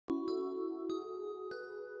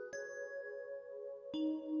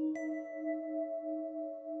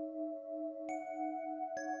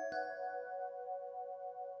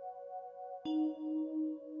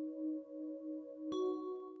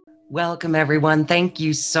Welcome, everyone. Thank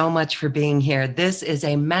you so much for being here. This is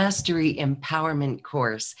a mastery empowerment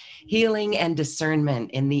course, Healing and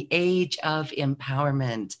Discernment in the Age of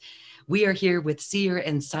Empowerment. We are here with seer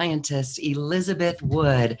and scientist Elizabeth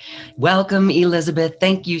Wood. Welcome, Elizabeth.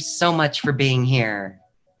 Thank you so much for being here.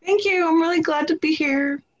 Thank you. I'm really glad to be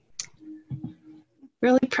here.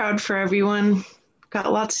 Really proud for everyone.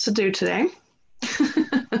 Got lots to do today.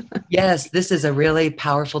 Yes, this is a really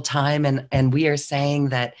powerful time. And we are saying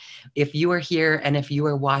that if you are here and if you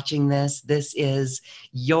are watching this, this is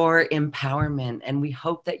your empowerment. And we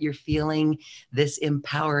hope that you're feeling this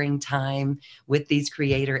empowering time with these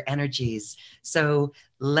creator energies. So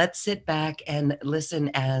let's sit back and listen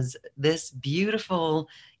as this beautiful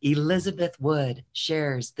Elizabeth Wood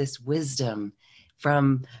shares this wisdom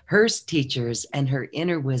from her teachers and her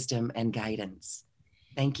inner wisdom and guidance.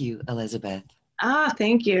 Thank you, Elizabeth.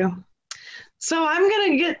 Thank you. So I'm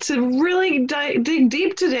going to get to really dig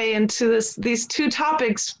deep today into these two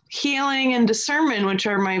topics, healing and discernment, which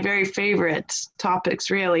are my very favorite topics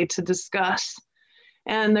really to discuss.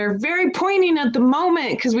 And they're very poignant at the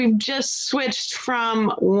moment because we've just switched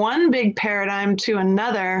from one big paradigm to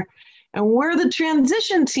another, and we're the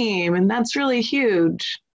transition team, and that's really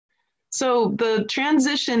huge. So the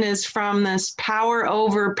transition is from this power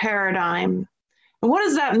over paradigm. And what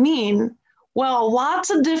does that mean? Well, lots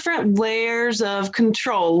of different layers of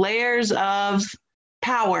control, layers of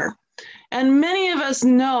power. And many of us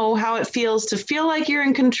know how it feels to feel like you're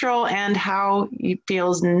in control and how it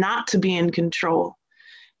feels not to be in control.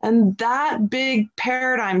 And that big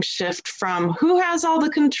paradigm shift from who has all the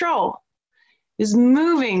control is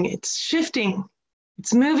moving, it's shifting.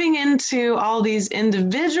 It's moving into all these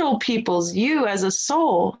individual peoples, you as a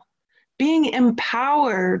soul, being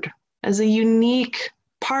empowered as a unique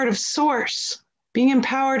part of source, being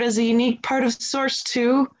empowered as a unique part of source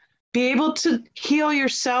to be able to heal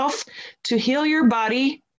yourself, to heal your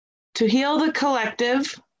body, to heal the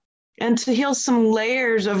collective, and to heal some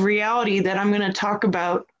layers of reality that I'm going to talk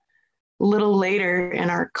about a little later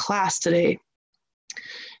in our class today.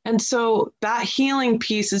 And so that healing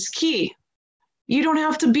piece is key. You don't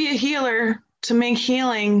have to be a healer to make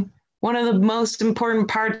healing one of the most important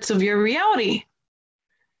parts of your reality.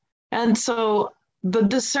 And so the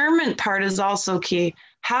discernment part is also key.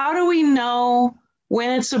 How do we know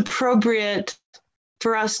when it's appropriate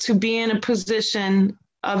for us to be in a position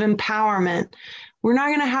of empowerment? We're not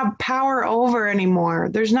going to have power over anymore.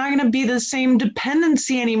 There's not going to be the same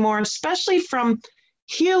dependency anymore, especially from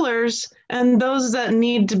healers and those that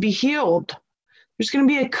need to be healed. There's going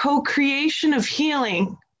to be a co-creation of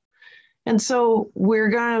healing. And so we're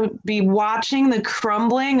going to be watching the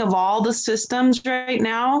crumbling of all the systems right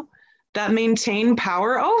now that maintain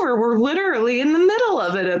power over. We're literally in the middle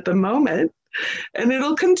of it at the moment, and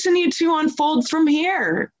it'll continue to unfold from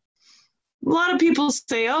here. A lot of people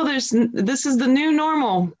say, oh, this is the new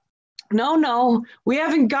normal. No, we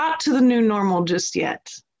haven't got to the new normal just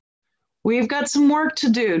yet. We've got some work to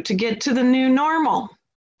do to get to the new normal.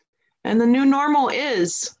 And the new normal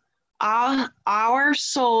is our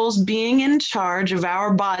souls being in charge of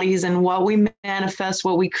our bodies and what we manifest,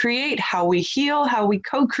 what we create, how we heal, how we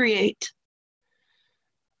co-create.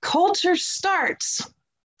 Culture starts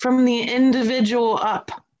from the individual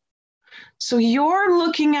up. So you're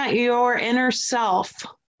looking at your inner self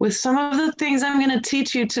with some of the things I'm going to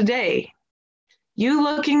teach you today. You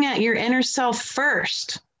looking at your inner self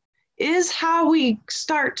first is how we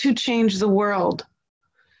start to change the world.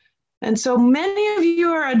 And so many of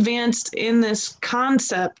you are advanced in this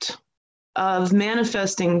concept of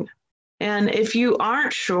manifesting. And if you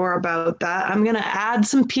aren't sure about that, I'm going to add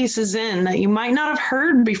some pieces in that you might not have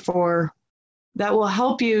heard before that will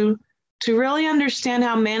help you to really understand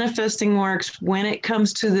how manifesting works when it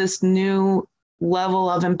comes to this new level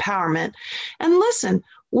of empowerment. And listen,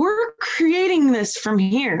 we're creating this from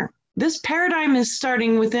here. This paradigm is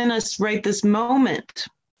starting within us right this moment.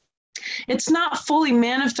 It's not fully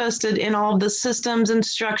manifested in all the systems and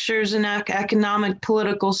structures and economic,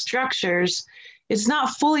 political structures. It's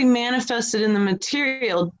not fully manifested in the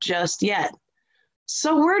material just yet.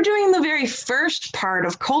 So we're doing the very first part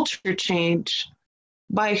of culture change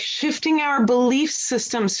by shifting our belief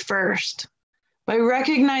systems first, by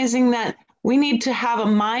recognizing that we need to have a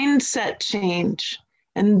mindset change.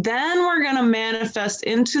 And then we're going to manifest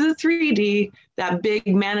into the 3D that big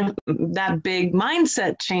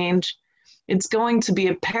mindset change. It's going to be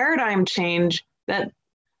a paradigm change that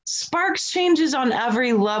sparks changes on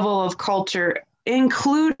every level of culture,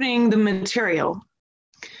 including the material.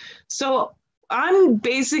 So I'm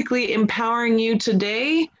basically empowering you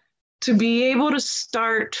today to be able to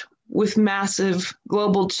start with massive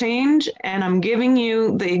global change, and I'm giving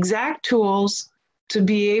you the exact tools to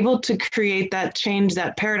be able to create that change,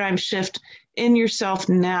 that paradigm shift in yourself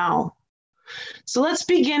now. So let's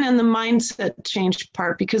begin in the mindset change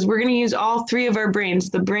part, because we're going to use all three of our brains,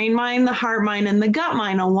 the brain mind, the heart mind, and the gut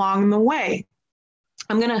mind along the way.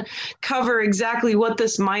 I'm going to cover exactly what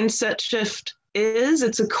this mindset shift is.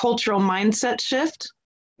 It's a cultural mindset shift,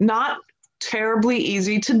 not terribly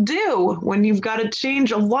easy to do when you've got to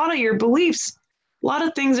change a lot of your beliefs. A lot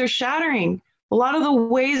of things are shattering. A lot of the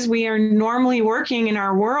ways we are normally working in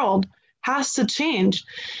our world has to change.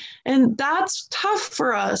 And that's tough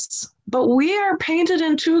for us, but we are painted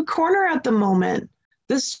into a corner at the moment.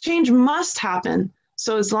 This change must happen.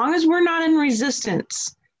 So as long as we're not in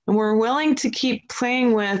resistance and we're willing to keep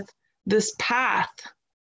playing with this path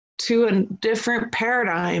to a different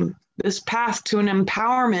paradigm, this path to an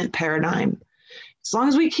empowerment paradigm, as long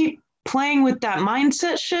as we keep playing with that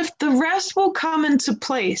mindset shift, the rest will come into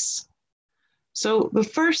place. So the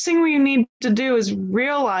first thing we need to do is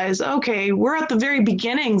realize, okay, we're at the very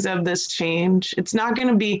beginnings of this change. It's not going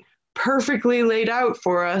to be perfectly laid out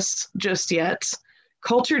for us just yet.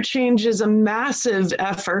 Culture change is a massive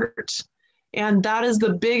effort, and that is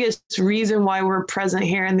the biggest reason why we're present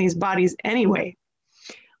here in these bodies anyway.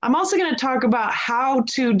 I'm also going to talk about how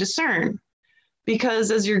to discern, because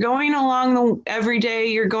as you're going along every day,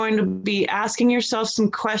 you're going to be asking yourself some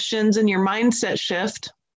questions in your mindset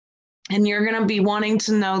shift, and you're going to be wanting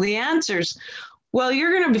to know the answers. Well,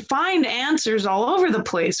 you're going to find answers all over the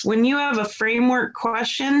place. When you have a framework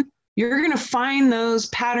question, you're going to find those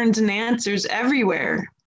patterns and answers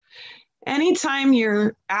everywhere. Anytime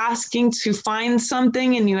you're asking to find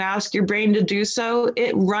something and you ask your brain to do so,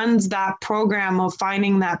 it runs that program of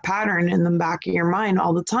finding that pattern in the back of your mind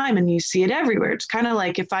all the time, and you see it everywhere. It's kind of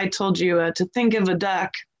like if I told you to think of a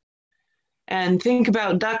duck and think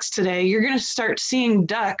about ducks today, you're going to start seeing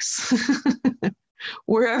ducks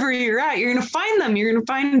wherever you're at. You're going to find them. You're going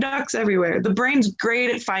to find ducks everywhere. The brain's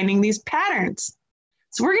great at finding these patterns.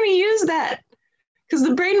 So we're going to use that, because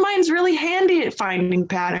the brain mind's really handy at finding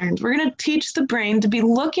patterns. We're going to teach the brain to be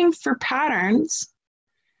looking for patterns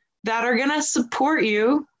that are going to support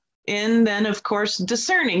you in, then, of course,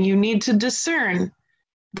 discerning. You need to discern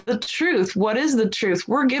the truth. What is the truth?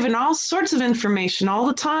 We're given all sorts of information all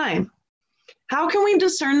the time. How can we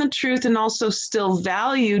discern the truth and also still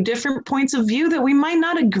value different points of view that we might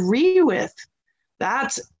not agree with?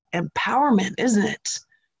 That's empowerment, isn't it?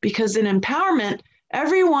 Because in empowerment,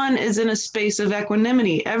 everyone is in a space of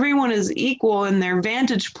equanimity. Everyone is equal in their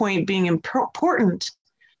vantage point being important,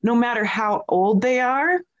 no matter how old they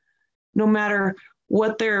are, no matter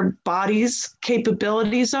what their body's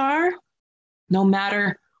capabilities are, no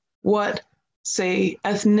matter what, say,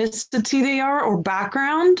 ethnicity they are or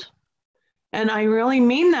background. And I really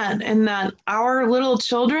mean that, in that our little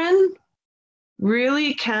children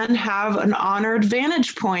really can have an honored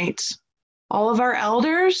vantage point. All of our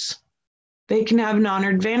elders, they can have an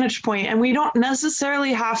honored vantage point, and we don't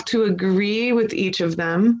necessarily have to agree with each of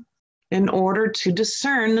them in order to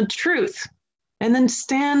discern the truth and then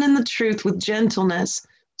stand in the truth with gentleness.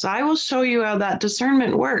 So I will show you how that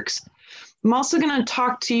discernment works. I'm also going to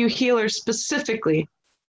talk to you healers specifically.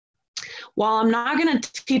 While I'm not going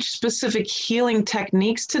to teach specific healing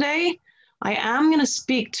techniques today, I am going to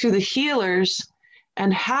speak to the healers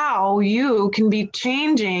and how you can be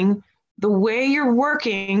changing the way you're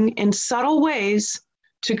working in subtle ways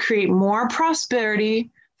to create more prosperity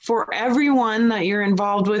for everyone that you're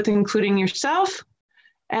involved with, including yourself,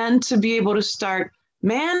 and to be able to start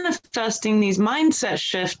manifesting these mindset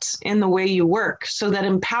shifts in the way you work, so that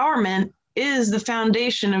empowerment is the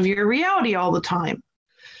foundation of your reality all the time.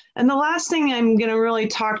 And the last thing I'm going to really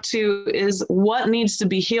talk to is what needs to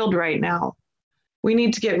be healed right now. We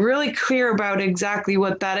need to get really clear about exactly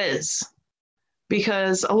what that is,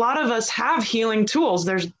 because a lot of us have healing tools.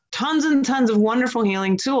 There's tons and tons of wonderful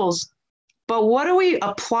healing tools, but what do we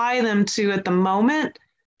apply them to at the moment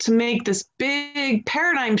to make this big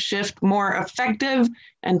paradigm shift more effective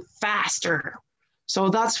and faster? So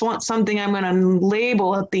that's something I'm going to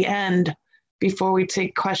label at the end before we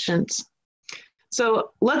take questions.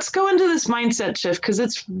 So let's go into this mindset shift, because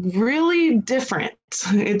it's really different.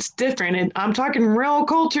 It's different. And I'm talking real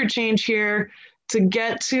culture change here to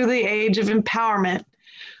get to the age of empowerment.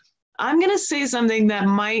 I'm going to say something that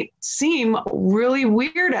might seem really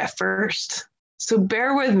weird at first, so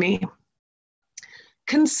bear with me.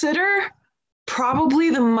 Consider probably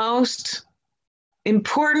the most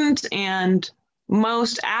important and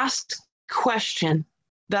most asked question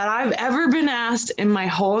that I've ever been asked in my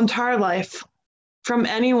whole entire life from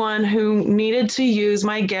anyone who needed to use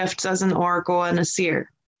my gifts as an oracle and a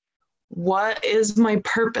seer. What is my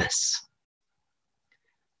purpose?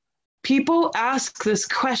 People ask this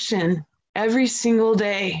question every single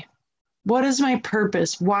day. What is my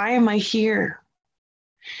purpose? Why am I here?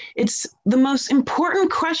 It's the most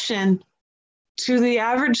important question to the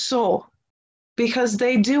average soul because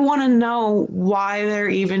they do want to know why they're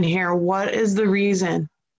even here. What is the reason?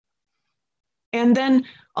 And then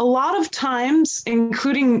a lot of times,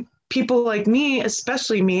 including people like me,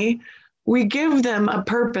 especially me, we give them a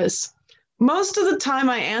purpose. Most of the time,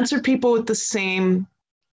 I answer people with the same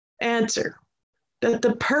answer, that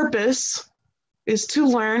the purpose is to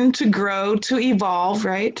learn, to grow, to evolve,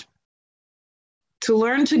 right? To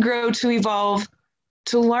learn, to grow, to evolve,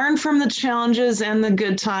 to learn from the challenges and the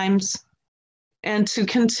good times, and to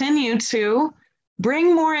continue to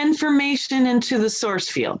bring more information into the source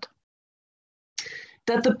field.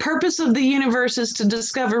 That the purpose of the universe is to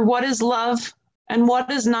discover what is love and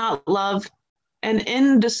what is not love, and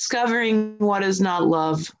in discovering what is not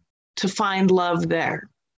love, to find love there.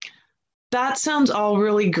 That sounds all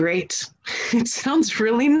really great. It sounds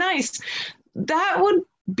really nice. That would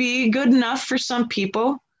be good enough for some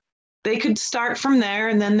people. They could start from there,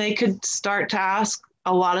 and then they could start to ask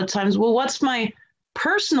a lot of times, well, what's my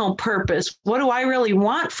personal purpose? What do I really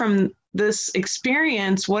want from this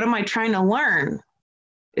experience? What am I trying to learn?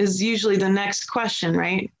 Is usually the next question,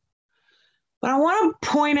 right? But I want to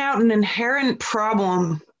point out an inherent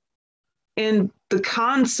problem in the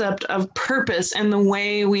concept of purpose and the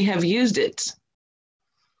way we have used it,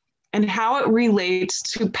 and how it relates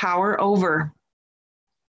to power over.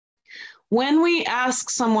 When we ask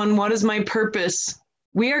someone, what is my purpose?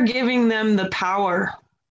 We are giving them the power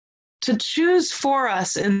to choose for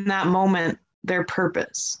us in that moment their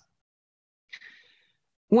purpose.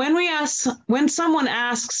 When someone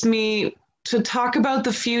asks me to talk about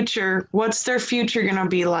the future, what's their future going to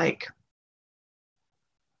be like?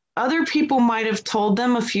 Other people might have told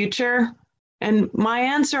them a future, and my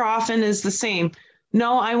answer often is the same.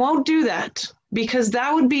 No, I won't do that, because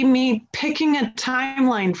that would be me picking a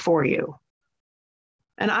timeline for you.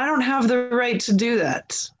 And I don't have the right to do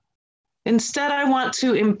that. Instead, I want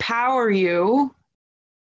to empower you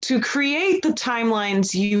to create the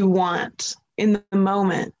timelines you want in the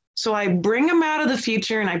moment. So I bring them out of the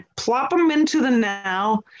future and I plop them into the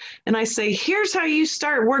now, and I say, here's how you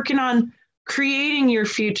start working on creating your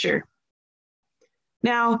future.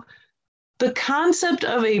 Now, the concept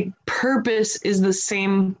of a purpose is the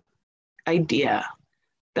same idea.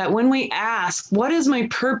 That when we ask, what is my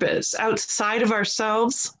purpose outside of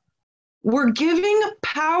ourselves, we're giving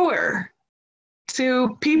power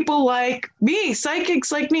to people like me,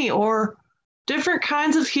 psychics like me, or different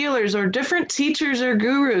kinds of healers, or different teachers or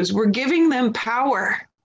gurus. We're giving them power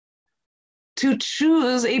to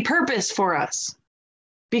choose a purpose for us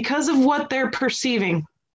because of what they're perceiving.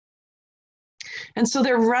 And so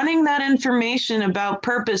they're running that information about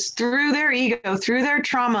purpose through their ego, through their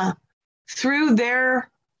trauma, through their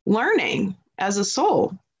learning as a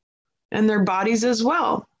soul, and their bodies as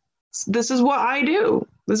well. This is what I do.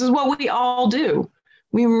 This is what we all do.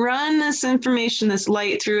 We run this information, this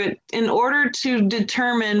light through it in order to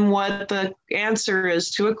determine what the answer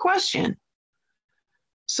is to a question.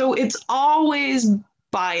 So it's always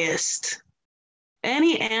biased.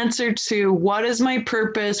 Any answer to what is my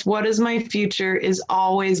purpose, what is my future, is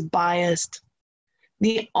always biased.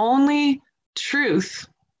 The only truth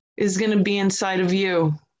is going to be inside of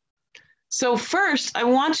you. So first, I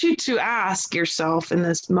want you to ask yourself in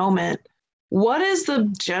this moment, what is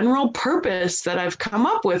the general purpose that I've come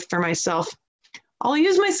up with for myself? I'll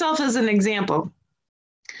use myself as an example.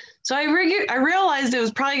 So I realized it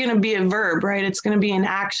was probably going to be a verb, right? It's going to be an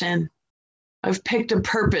action. I've picked a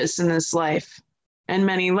purpose in this life and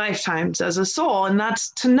many lifetimes as a soul, and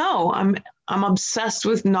that's to know. I'm obsessed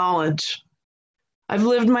with knowledge. I've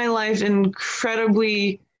lived my life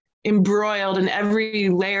incredibly embroiled in every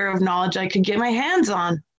layer of knowledge I could get my hands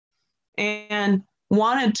on, and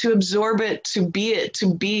wanted to absorb it, to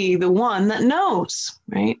be the one that knows,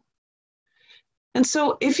 right? And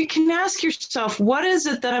so if you can ask yourself, what is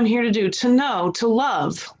it that I'm here to do? To know, to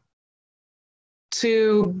love,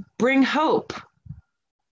 to bring hope,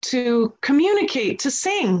 to communicate, to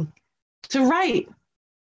sing, to write,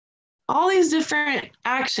 all these different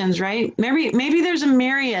actions, right? Maybe there's a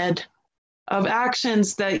myriad of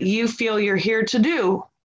actions that you feel you're here to do,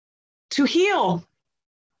 to heal,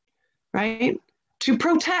 right? To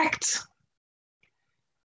protect.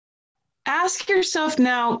 Ask yourself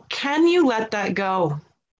now, can you let that go?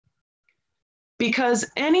 Because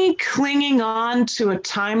any clinging on to a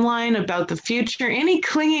timeline about the future, any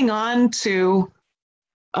clinging on to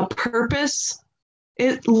a purpose,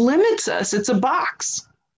 it limits us. It's a box.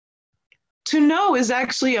 to know is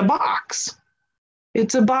actually a box.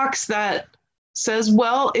 It's a box that says,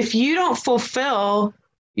 well, if you don't fulfill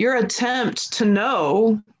your attempt to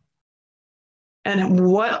know, and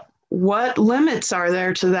what limits are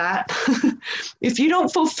there to that? If you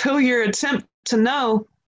don't fulfill your attempt to know,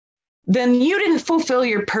 then you didn't fulfill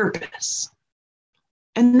your purpose.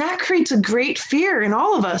 And that creates a great fear in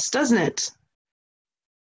all of us, doesn't it?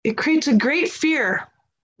 It creates a great fear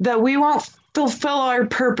that we won't fulfill our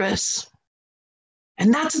purpose.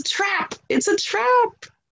 And that's a trap. It's a trap.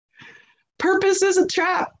 Purpose is a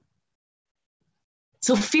trap.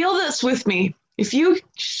 So feel this with me. If you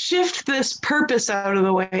shift this purpose out of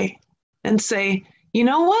the way and say, you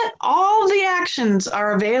know what? All the actions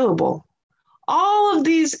are available. All of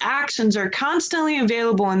these actions are constantly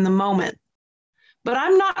available in the moment. But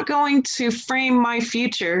I'm not going to frame my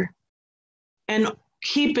future and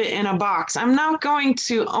keep it in a box. I'm not going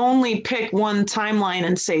to only pick one timeline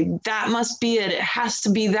and say, that must be it. It has to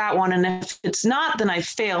be that one. And if it's not, then I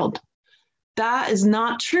failed. That is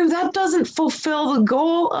not true. That doesn't fulfill the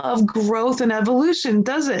goal of growth and evolution,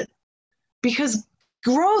 does it? Because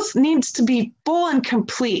growth needs to be full and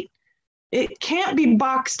complete. It can't be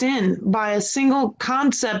boxed in by a single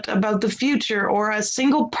concept about the future or a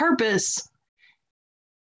single purpose.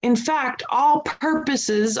 In fact, all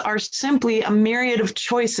purposes are simply a myriad of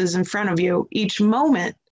choices in front of you each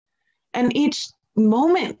moment. And each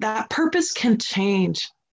moment, that purpose can change.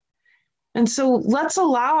 And so let's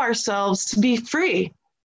allow ourselves to be free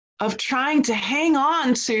of trying to hang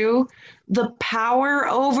on to the power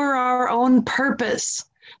over our own purpose,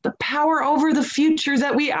 the power over the future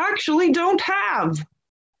that we actually don't have.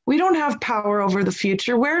 We don't have power over the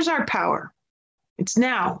future. Where's our power? It's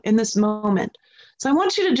now, in this moment. So I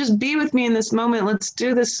want you to just be with me in this moment. Let's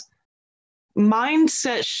do this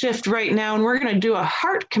mindset shift right now, and we're going to do a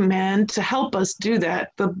heart command to help us do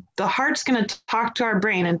that. The heart's going to talk to our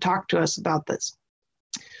brain and talk to us about this.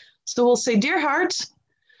 So we'll say, dear heart,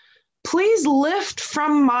 please lift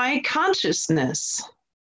from my consciousness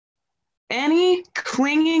any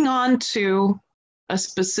clinging on to a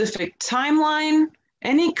specific timeline,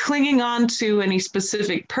 any clinging on to any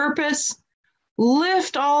specific purpose.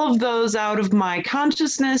 Lift all of those out of my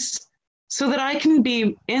consciousness so that I can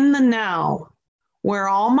be in the now, where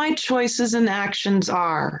all my choices and actions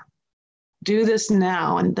are. Do this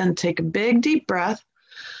now, and then take a big, deep breath.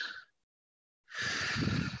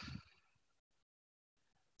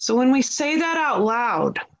 So when we say that out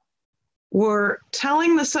loud, we're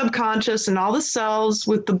telling the subconscious and all the cells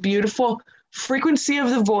with the beautiful frequency of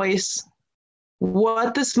the voice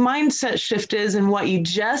what this mindset shift is. And what you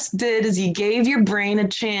just did is you gave your brain a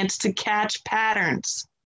chance to catch patterns.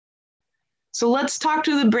 So let's talk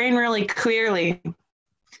to the brain really clearly.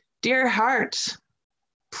 Dear heart,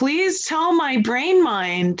 please tell my brain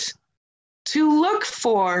mind to look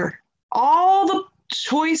for all the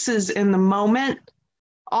choices in the moment,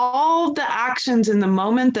 all the actions in the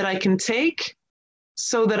moment that I can take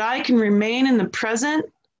so that I can remain in the present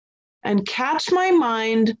and catch my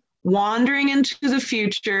mind wandering into the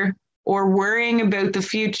future or worrying about the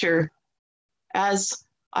future as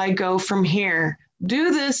I go from here.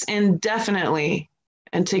 Do this indefinitely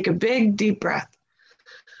and take a big deep breath.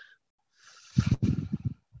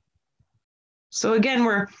 So again,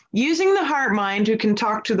 we're using the heart mind who can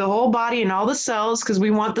talk to the whole body and all the cells because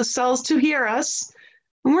we want the cells to hear us.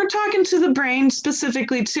 And we're talking to the brain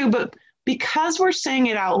specifically too, but because we're saying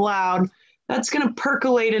it out loud, that's going to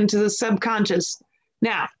percolate into the subconscious.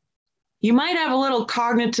 Now, you might have a little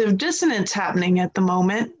cognitive dissonance happening at the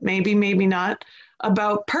moment, maybe not,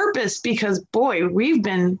 about purpose, because boy, we've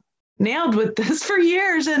been nailed with this for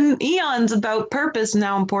years and eons about purpose and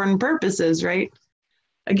how important purpose is, right?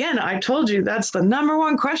 Again, I told you that's the number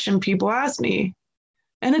one question people ask me.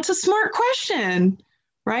 And it's a smart question,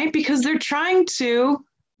 right? Because they're trying to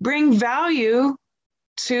bring value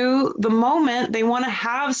to the moment. They want to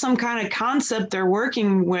have some kind of concept they're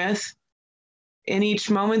working with in each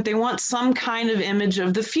moment. They want some kind of image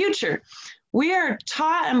of the future. We are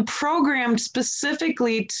taught and programmed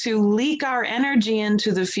specifically to leak our energy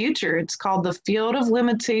into the future. It's called the field of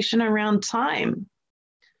limitation around time.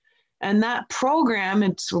 And that program,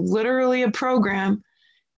 it's literally a program,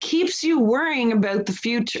 keeps you worrying about the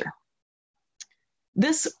future.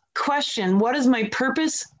 This question, what is my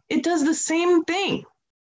purpose? It does the same thing.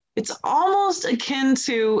 It's almost akin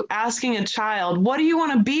to asking a child, what do you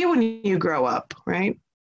want to be when you grow up, right?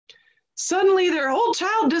 Suddenly their whole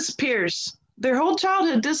child disappears. Their whole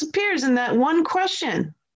childhood disappears in that one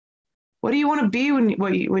question. What do you want to be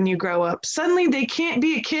when you grow up? Suddenly they can't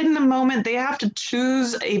be a kid in the moment. They have to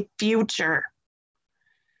choose a future.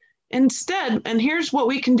 Instead, and here's what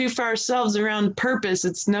we can do for ourselves around purpose.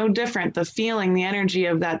 It's no different, the feeling, the energy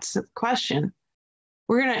of that question.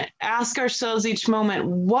 We're going to ask ourselves each moment,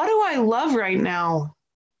 what do I love right now?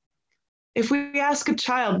 If we ask a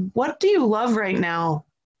child, what do you love right now?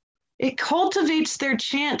 It cultivates their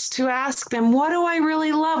chance to ask them, what do I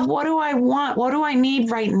really love? What do I want? What do I need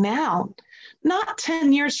right now? Not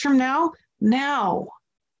 10 years from now, now.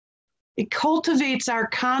 It cultivates our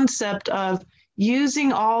concept of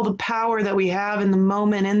using all the power that we have in the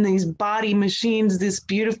moment in these body machines, this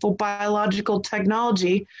beautiful biological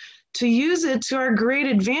technology, to use it to our great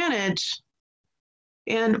advantage.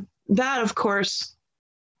 And that, of course,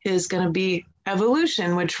 is going to be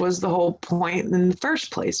evolution, which was the whole point in the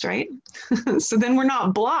first place, right? So then we're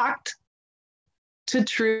not blocked to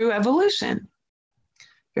true evolution.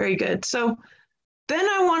 Very good. So then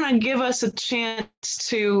I want to give us a chance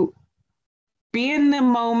to be in the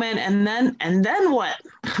moment, and then what?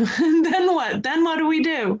 And then what? Then what do we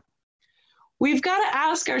do? We've got to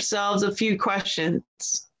ask ourselves a few questions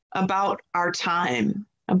about our time,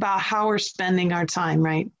 about how we're spending our time,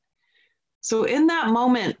 right? So in that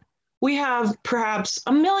moment, we have perhaps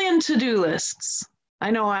a million to-do lists. I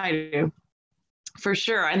know I do, for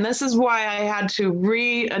sure. And this is why I had to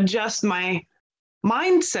readjust my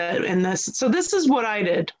mindset in this. So this is what I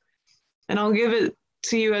did. And I'll give it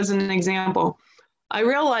to you as an example. I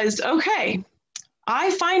realized, okay, I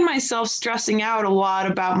find myself stressing out a lot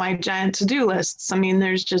about my giant to-do lists. I mean,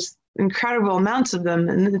 there's just incredible amounts of them,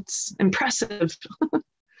 and it's impressive.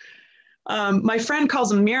 My friend calls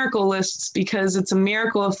them miracle lists because it's a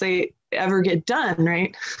miracle if they ever get done,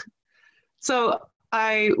 right? So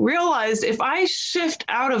I realized if I shift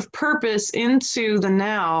out of purpose into the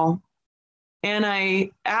now, and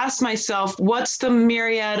I ask myself, what's the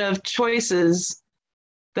myriad of choices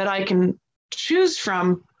that I can choose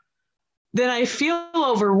from, then I feel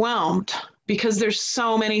overwhelmed because there's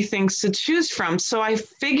so many things to choose from. So I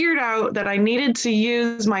figured out that I needed to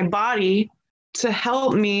use my body to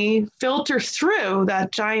help me filter through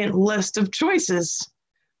that giant list of choices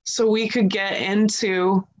so we could get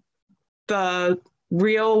into the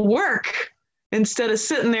real work instead of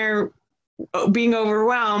sitting there being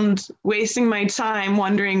overwhelmed, wasting my time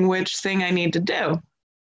wondering which thing I need to do.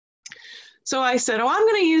 So I said, I'm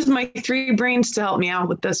going to use my 3 brains to help me out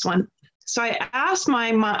with this one. So I asked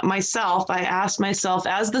myself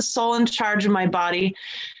as the soul in charge of my body,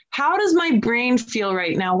 how does my brain feel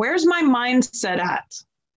right now? Where's my mindset at?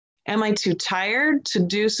 Am I too tired to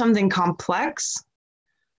do something complex?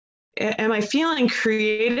 Am I feeling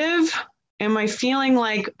creative? Am I feeling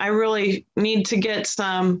like I really need to get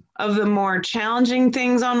some of the more challenging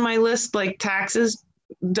things on my list, like taxes,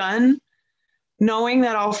 done, knowing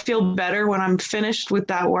that I'll feel better when I'm finished with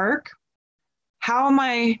that work? How am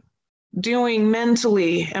I doing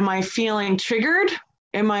mentally? Am I feeling triggered?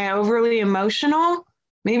 Am I overly emotional?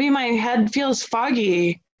 Maybe my head feels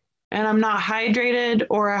foggy and I'm not hydrated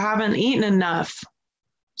or I haven't eaten enough.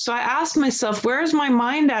 So I asked myself, where's my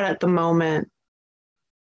mind at the moment?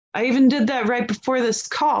 I even did that right before this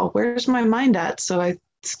call. Where's my mind at? So I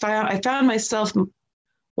found myself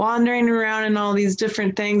wandering around in all these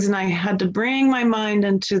different things, and I had to bring my mind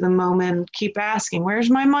into the moment, keep asking, where's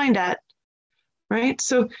my mind at? Right?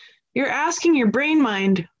 So you're asking your brain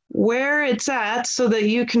mind where it's at so that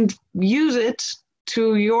you can use it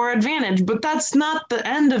to your advantage. But that's not the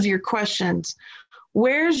end of your questions.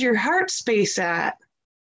 Where's your heart space at?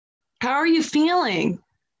 How are you feeling?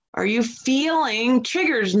 Are you feeling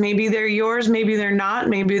triggers? Maybe they're yours, maybe they're not.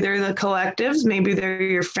 Maybe they're the collectives, maybe they're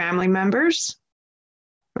your family members,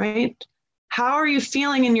 right? How are you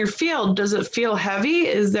feeling in your field? Does it feel heavy?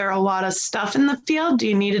 Is there a lot of stuff in the field? Do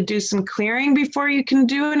you need to do some clearing before you can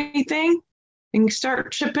do anything? And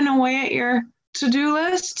start chipping away at your to-do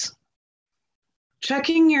list.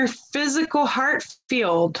 Checking your physical heart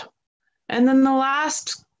field. And then the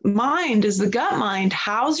last mind is the gut mind.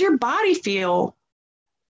 How's your body feel?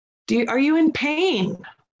 Are you in pain?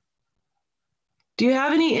 Do you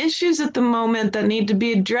have any issues at the moment that need to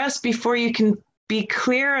be addressed before you can be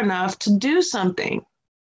clear enough to do something?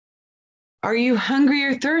 Are you hungry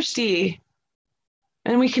or thirsty?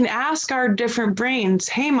 And we can ask our different brains,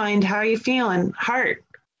 hey, mind, how are you feeling? Heart,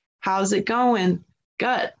 how's it going?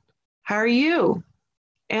 Gut, how are you?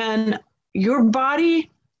 And your body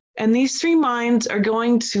and these 3 minds are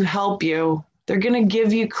going to help you. They're going to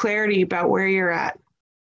give you clarity about where you're at.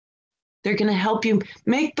 They're going to help you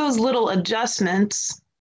make those little adjustments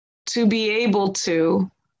to be able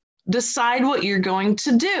to decide what you're going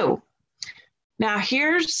to do. Now,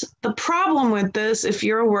 here's the problem with this. If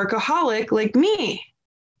you're a workaholic like me,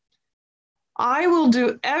 I will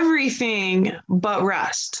do everything but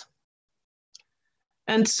rest.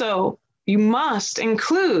 And so you must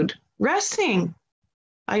include resting.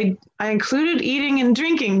 I included eating and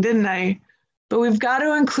drinking, didn't I? But we've got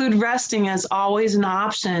to include resting as always an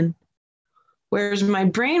option. Where's my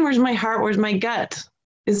brain? Where's my heart? Where's my gut?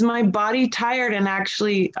 Is my body tired and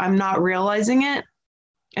actually I'm not realizing it?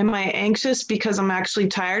 Am I anxious because I'm actually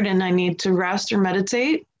tired and I need to rest or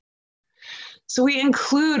meditate? So we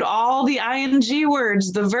include all the ing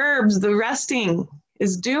words, the verbs, the resting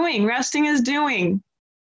is doing.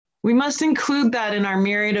 We must include that in our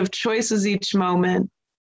myriad of choices each moment.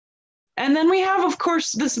 And then we have, of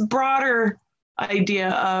course, this broader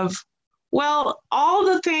idea of, well, all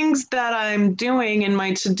the things that I'm doing in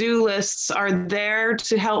my to-do lists are there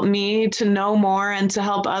to help me to know more and to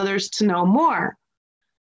help others to know more.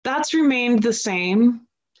 That's remained the same,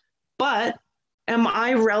 but am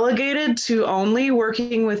I relegated to only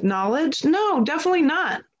working with knowledge? No, definitely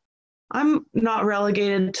not. I'm not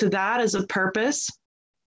relegated to that as a purpose.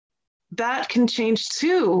 That can change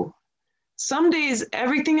too. Some days,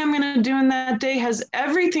 everything I'm going to do in that day has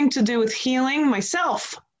everything to do with healing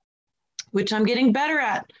myself, which I'm getting better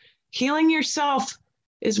at. Healing yourself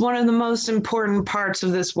is one of the most important parts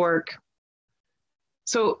of this work.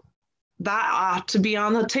 So that ought to be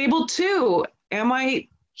on the table too. Am I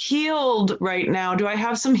healed right now? Do I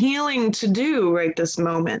have some healing to do right this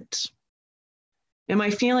moment? Am I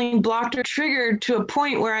feeling blocked or triggered to a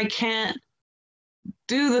point where I can't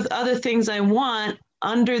do the other things I want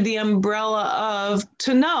under the umbrella of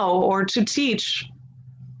to know or to teach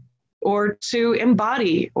or to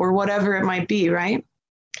embody or whatever it might be, right?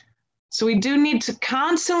 So we do need to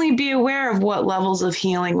constantly be aware of what levels of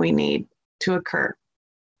healing we need to occur.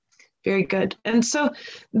 Very good. And so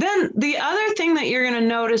then the other thing that you're going to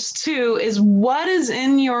notice too is what is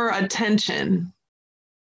in your attention.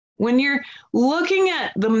 When you're looking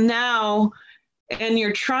at the now and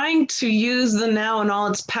you're trying to use the now in all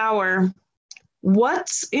its power,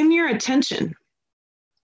 what's in your attention?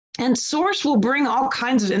 And Source will bring all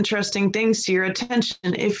kinds of interesting things to your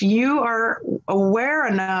attention if you are aware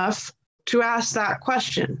enough to ask that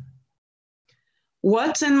question.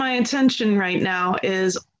 What's in my attention right now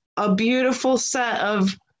is a beautiful set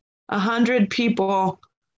of 100 people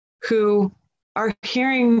who are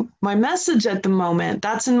hearing my message at the moment.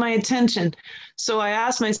 That's in my attention. So I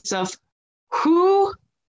ask myself, who,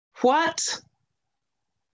 what,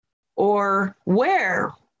 or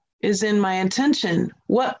where is in my attention?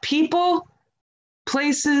 What people,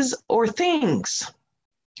 places, or things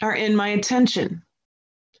are in my attention?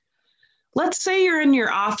 Let's say you're in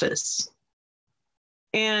your office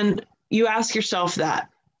and you ask yourself that.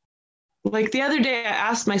 Like the other day, I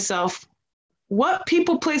asked myself, what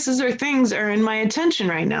people, places, or things are in my attention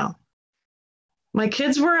right now? My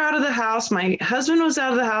kids were out of the house. My husband was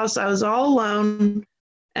out of the house. I was all alone.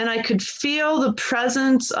 And I could feel the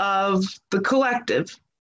presence of the collective.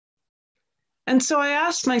 And so I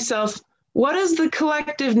asked myself, what does the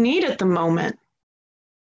collective need at the moment?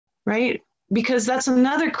 Right? Because that's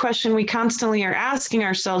another question we constantly are asking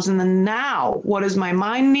ourselves in the now. What does my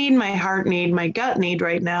mind need, my heart need, my gut need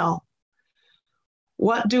right now?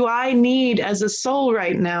 What do I need as a soul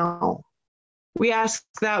right now? We ask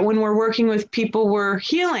that when we're working with people we're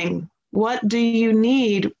healing. What do you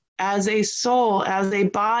need as a soul, as a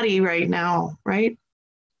body right now, right?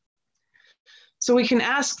 So we can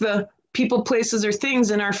ask the people, places, or things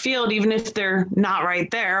in our field, even if they're not right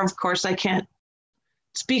there. Of course, I can't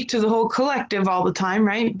speak to the whole collective all the time,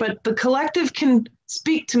 right? But the collective can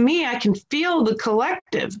speak to me. I can feel the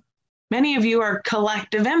collective. Many of you are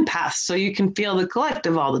collective empaths, so you can feel the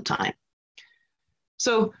collective all the time.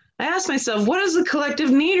 So I asked myself, what does the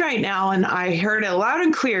collective need right now? And I heard it loud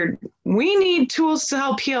and clear. We need tools to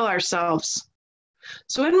help heal ourselves.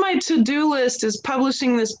 So in my to-do list is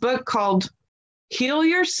publishing this book called Heal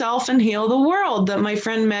Yourself and Heal the World that my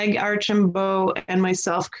friend Meg Archambault and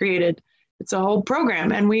myself created. It's a whole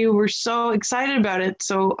program, and we were so excited about it.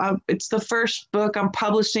 So it's the first book I'm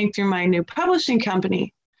publishing through my new publishing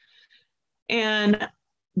company. And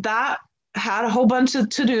that had a whole bunch of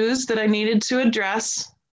to-dos that I needed to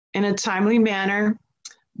address in a timely manner,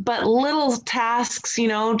 but little tasks,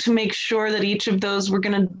 to make sure that each of those were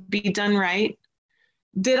going to be done right.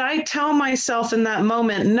 Did I tell myself in that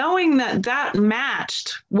moment, knowing that that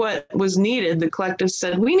matched what was needed? The collective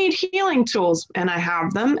said, we need healing tools, and I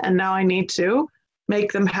have them, and now I need to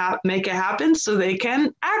make it happen so they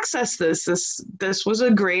can access this. This was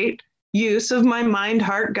a great use of my mind,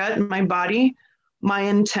 heart, gut, and my body, my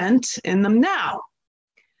intent in them now.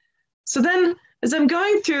 So then as I'm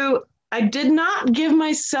going through, I did not give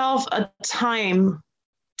myself a time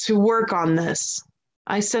to work on this.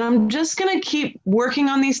 I said, I'm just going to keep working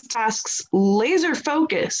on these tasks laser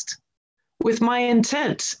focused with my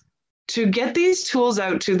intent to get these tools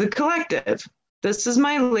out to the collective. This is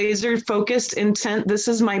my laser focused intent. This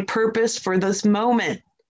is my purpose for this moment.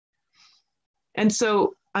 And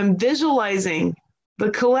so I'm visualizing the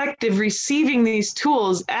collective receiving these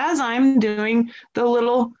tools as I'm doing the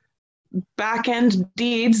little back end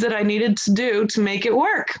deeds that I needed to do to make it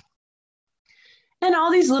work. And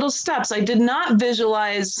all these little steps, I did not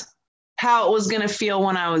visualize how it was going to feel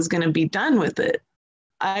when I was going to be done with it.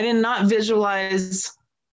 I did not visualize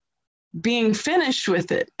being finished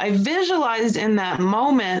with it. I visualized in that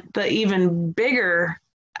moment the even bigger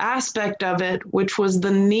aspect of it, which was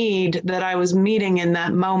the need that I was meeting in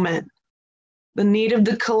that moment, the need of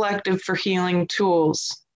the collective for healing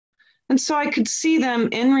tools. And so I could see them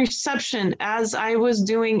in reception as I was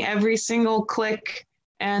doing every single click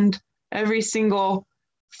and every single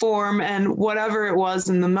form and whatever it was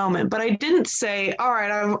in the moment. But I didn't say, all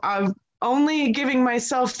right, I'm only giving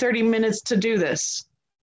myself 30 minutes to do this.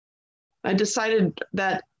 I decided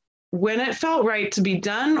that when it felt right to be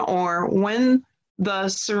done, or when the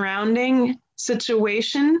surrounding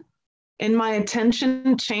situation and my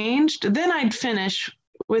attention changed, then I'd finish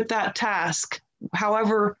with that task,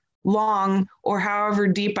 however long or however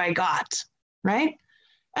deep I got, right?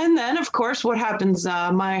 And then, of course, what happens?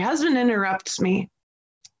 My husband interrupts me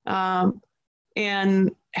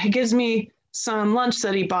and he gives me some lunch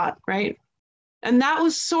that he bought, right? And that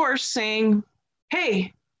was Source saying,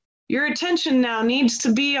 hey, your attention now needs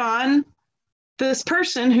to be on this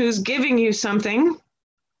person who's giving you something.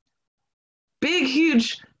 Big,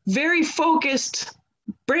 huge, very focused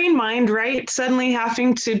brain mind, right? Suddenly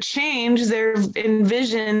having to change their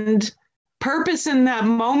envisioned purpose in that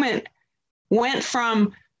moment went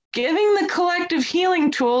from giving the collective healing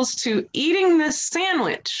tools to eating this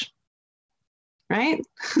sandwich, right?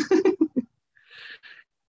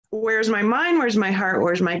 Where's my mind? Where's my heart?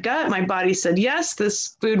 Where's my gut? My body said, yes,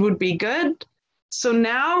 this food would be good. So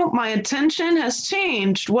now my attention has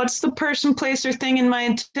changed. What's the person, place, or thing in my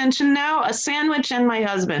attention now? A sandwich and my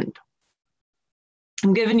husband.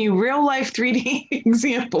 I'm giving you real life 3D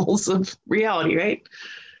examples of reality, right?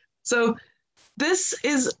 So this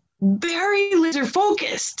is very laser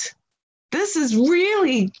focused. This is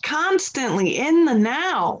really constantly in the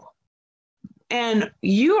now. And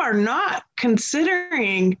you are not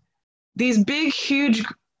considering these big, huge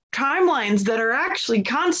timelines that are actually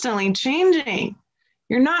constantly changing.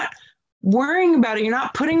 You're not worrying about it. You're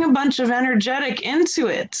not putting a bunch of energetic into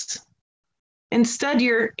it. Instead,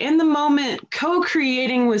 you're in the moment,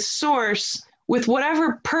 co-creating with Source, with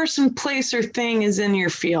whatever person, place, or thing is in your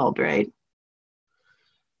field, right?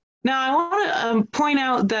 Now, I want to point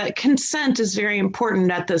out that consent is very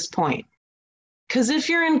important at this point. Because if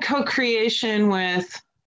you're in co-creation with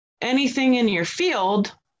anything in your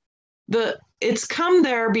field, it's come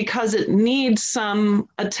there because it needs some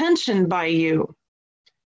attention by you.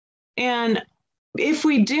 And if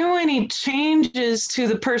we do any changes to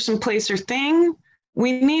the person, place, or thing,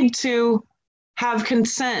 we need to have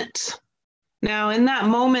consent. Now, in that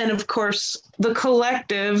moment, of course, the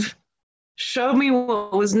collective showed me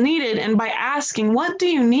what was needed. And by asking, what do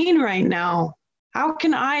you need right now? How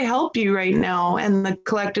can I help you right now? And the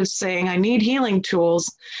collective saying, I need healing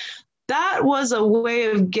tools. That was a way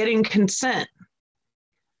of getting consent.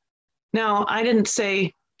 Now, I didn't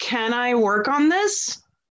say, can I work on this?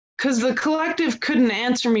 Because the collective couldn't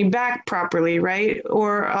answer me back properly, right?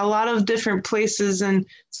 Or a lot of different places and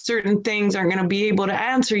certain things aren't going to be able to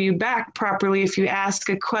answer you back properly if you ask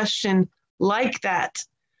a question like that.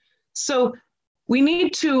 So we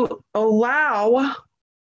need to allow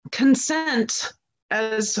consent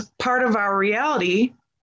as part of our reality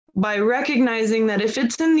by recognizing that if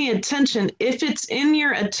it's in the attention, if it's in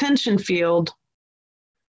your attention field,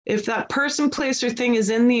 if that person, place, or thing is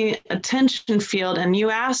in the attention field and you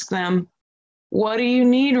ask them, what do you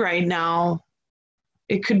need right now?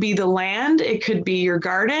 It could be the land, it could be your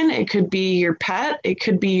garden, it could be your pet, it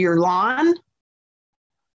could be your lawn.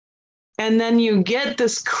 And then you get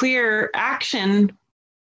this clear action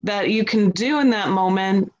that you can do in that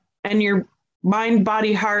moment, and your mind,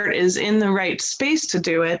 body, heart is in the right space to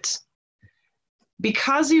do it.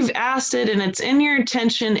 Because you've asked it and it's in your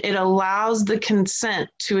attention, it allows the consent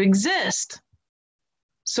to exist.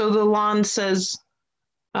 So the lawn says,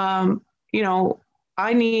 I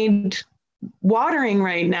need watering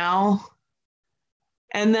right now.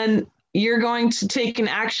 And then you're going to take an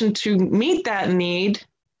action to meet that need.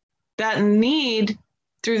 That need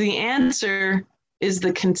through the answer is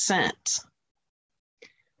the consent.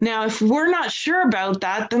 Now, if we're not sure about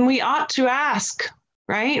that, then we ought to ask,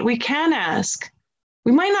 right? We can ask.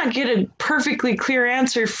 We might not get a perfectly clear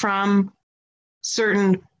answer from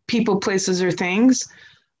certain people, places, or things,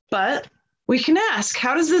 but we can ask,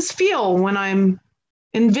 how does this feel when I'm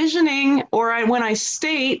envisioning when I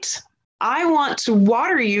state, I want to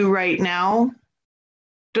water you right now?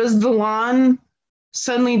 Does the lawn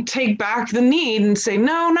suddenly take back the need and say,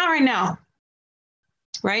 no, not right now,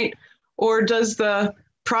 right? Or does the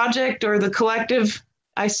project or the collective,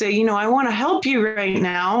 I say, I want to help you right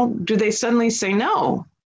now, do they suddenly say no?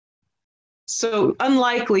 So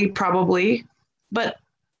unlikely, probably. But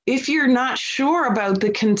if you're not sure about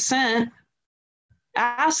the consent,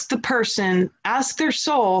 ask the person, ask their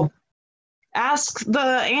soul, ask the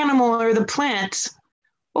animal or the plant,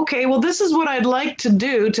 okay, well, this is what I'd like to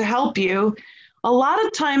do to help you. A lot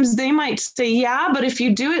of times they might say, yeah, but if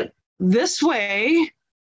you do it this way,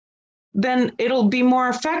 then it'll be more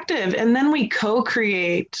effective. And then we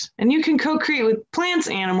co-create. And you can co-create with plants,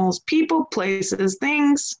 animals, people, places,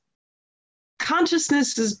 things.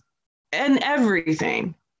 Consciousness is in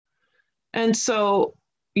everything. And so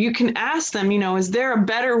you can ask them, is there a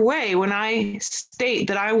better way when I state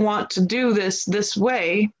that I want to do this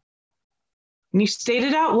way? And you state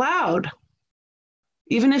it out loud,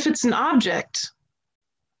 even if it's an object.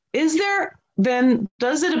 Is there, then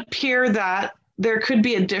does it appear that there could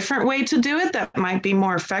be a different way to do it that might be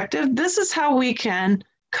more effective? This is how we can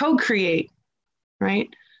co-create, right?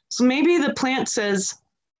 So maybe the plant says,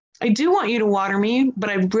 I do want you to water me, but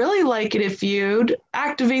I'd really like it if you'd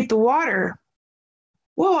activate the water.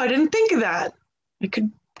 Whoa, I didn't think of that. I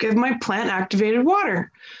could give my plant activated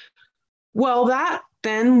water. Well, that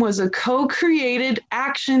then was a co-created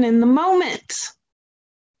action in the moment.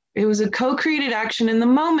 It was a co-created action in the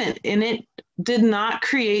moment, and it did not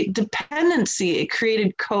create dependency. It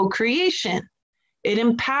created co-creation. It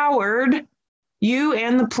empowered you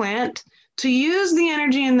and the plant to use the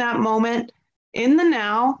energy in that moment, in the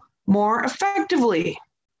now, more effectively.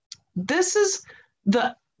 This is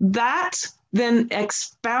that then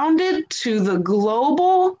expounded to the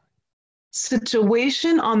global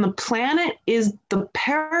situation on the planet is the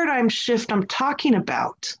paradigm shift I'm talking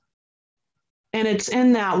about. And it's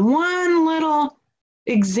in that one little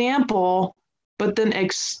example, but then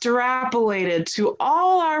extrapolated to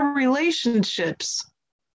all our relationships.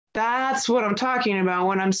 That's what I'm talking about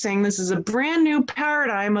when I'm saying this is a brand new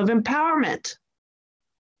paradigm of empowerment.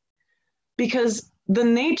 Because the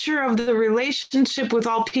nature of the relationship with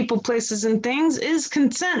all people, places, and things is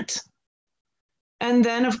consent. And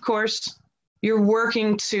then, of course, you're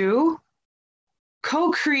working to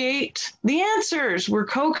co-create the answers. We're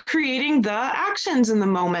co-creating the actions in the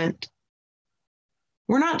moment.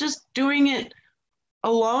 We're not just doing it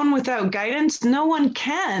alone without guidance. No one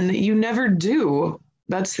can. You never do.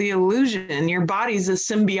 That's the illusion. Your body's a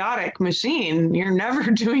symbiotic machine. You're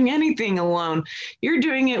never doing anything alone. You're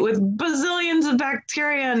doing it with bazillions of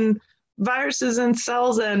bacteria and viruses and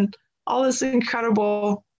cells and all this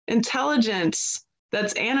incredible intelligence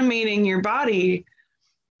that's animating your body.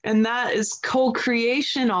 And that is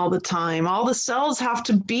co-creation all the time. All the cells have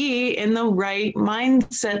to be in the right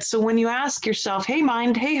mindset. So when you ask yourself, hey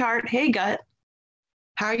mind, hey heart, hey gut,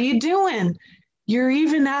 how are you doing? You're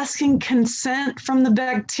even asking consent from the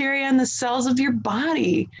bacteria and the cells of your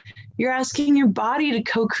body. You're asking your body to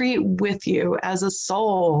co-create with you as a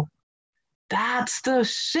soul. That's the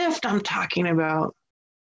shift I'm talking about.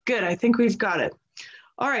 Good, I think we've got it.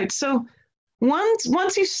 All right, so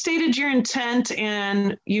once you've stated your intent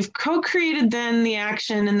and you've co-created then the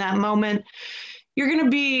action in that moment, you're going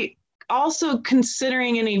to be also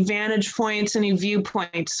considering any vantage points, any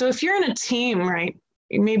viewpoints. So if you're in a team, right,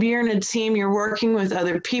 maybe you're in a team, you're working with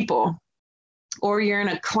other people, or you're in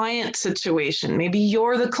a client situation. Maybe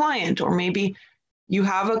you're the client, or maybe you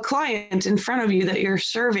have a client in front of you that you're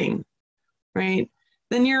serving, right?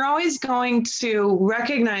 Then you're always going to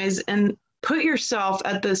recognize and put yourself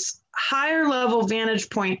at this higher level vantage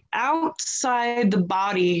point outside the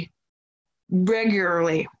body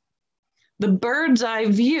regularly. The bird's eye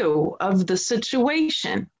view of the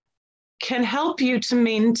situation can help you to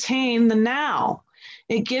maintain the now.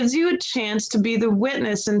 It gives you a chance to be the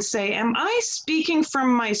witness and say, am I speaking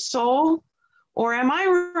from my soul, or am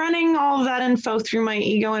I running all of that info through my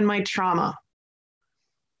ego and my trauma?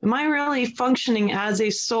 Am I really functioning as a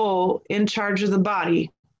soul in charge of the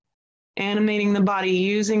body? Animating the body,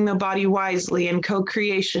 using the body wisely in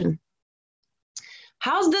co-creation.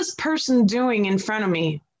 How's this person doing in front of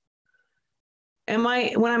me?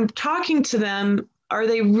 When I'm talking to them, are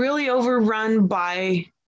they really overrun by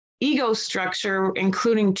ego structure,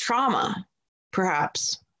 including trauma,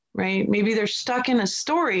 perhaps, right? Maybe they're stuck in a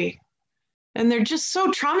story and they're just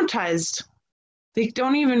so traumatized. They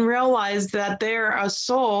don't even realize that they're a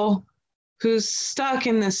soul who's stuck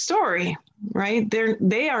in this story, right?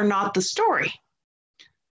 They are not the story.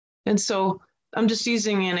 And so I'm just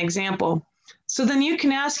using an example. So then you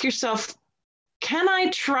can ask yourself, can I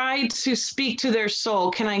try to speak to their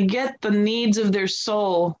soul? Can I get the needs of their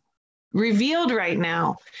soul revealed right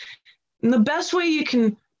now? And the best way you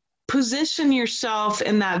can position yourself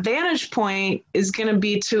in that vantage point is going to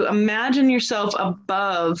be to imagine yourself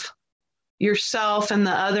above yourself and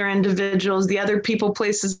the other individuals, the other people,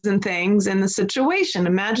 places, and things in the situation.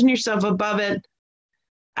 Imagine yourself above it.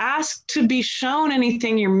 Ask to be shown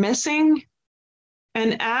anything you're missing,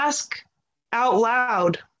 and ask out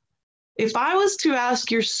loud. If I was to ask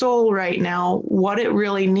your soul right now what it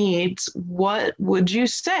really needs, what would you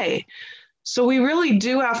say? So we really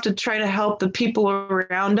do have to try to help the people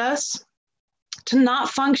around us to not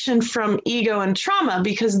function from ego and trauma,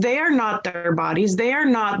 because they are not their bodies. They are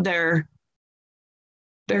not their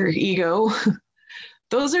ego.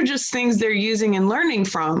 Those are just things they're using and learning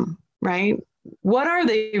from, right? What are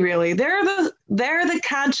they really? They're the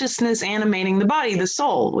consciousness animating the body, the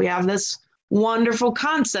soul. We have this wonderful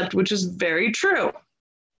concept, which is very true.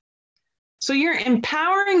 So you're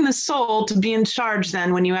empowering the soul to be in charge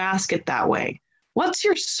then when you ask it that way. What's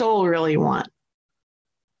your soul really want?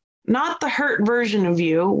 Not the hurt version of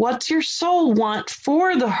you. What's your soul want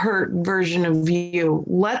for the hurt version of you?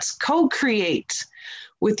 Let's co-create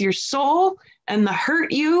with your soul and the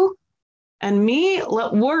hurt you and me.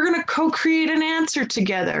 We're going to co-create an answer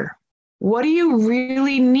together. What do you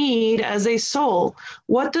really need as a soul?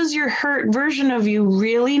 What does your hurt version of you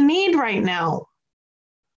really need right now?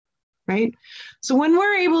 Right? So when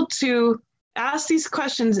we're able to ask these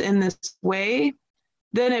questions in this way,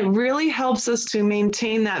 then it really helps us to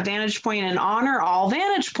maintain that vantage point and honor all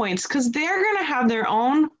vantage points, because they're going to have their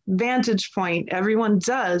own vantage point. Everyone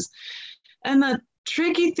does. And the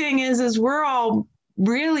tricky thing is we're all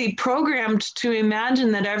really programmed to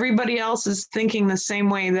imagine that everybody else is thinking the same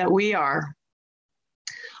way that we are.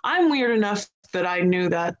 I'm weird enough that I knew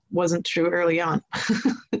that wasn't true early on.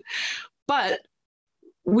 But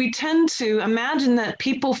we tend to imagine that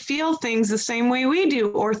people feel things the same way we do,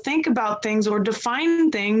 or think about things or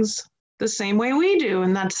define things the same way we do.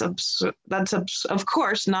 And that's of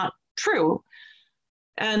course not true.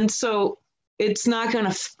 And so it's not going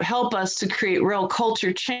to help us to create real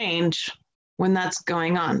culture change when that's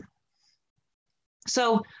going on.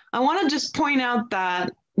 So I want to just point out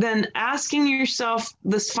that then asking yourself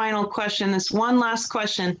this final question, this one last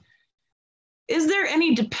question, is there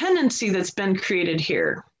any dependency that's been created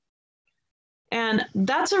here? And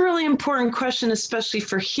that's a really important question, especially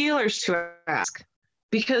for healers to ask,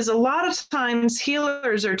 because a lot of times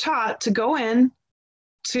healers are taught to go in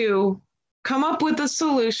to come up with a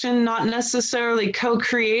solution, not necessarily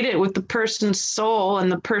co-create it with the person's soul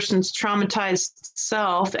and the person's traumatized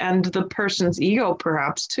self and the person's ego,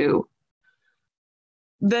 perhaps too.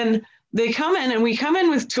 Then they come in and we come in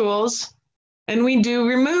with tools and we do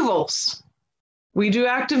removals. We do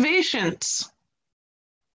activations.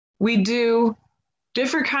 We do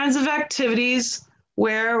different kinds of activities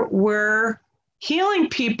where we're healing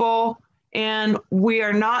people and we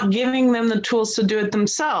are not giving them the tools to do it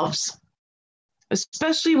themselves,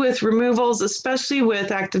 especially with removals, especially with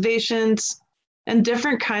activations and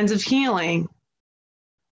different kinds of healing.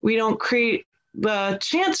 We don't create the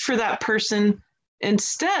chance for that person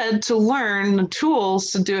instead to learn the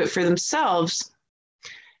tools to do it for themselves.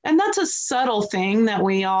 And that's a subtle thing that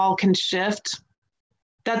we all can shift.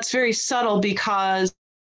 That's very subtle because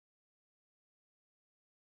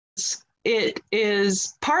it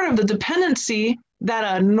is part of the dependency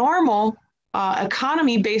that a normal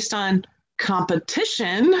economy based on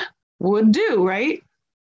competition would do, right?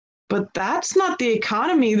 But that's not the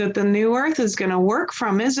economy that the new earth is going to work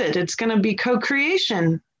from, is it? It's going to be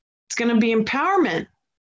co-creation. It's going to be empowerment.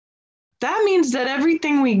 That means that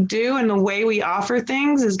everything we do and the way we offer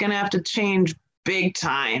things is going to have to change big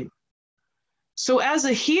time. So as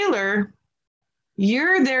a healer,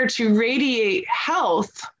 you're there to radiate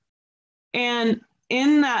health, and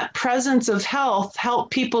in that presence of health,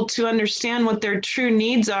 help people to understand what their true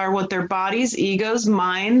needs are, what their bodies, egos,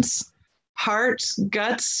 minds, hearts,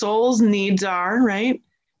 guts, souls needs are, right?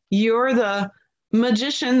 You're the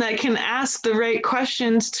magician that can ask the right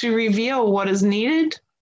questions to reveal what is needed,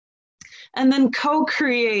 and then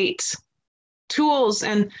co-create tools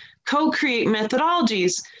and co-create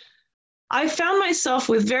methodologies. I found myself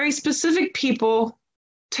with very specific people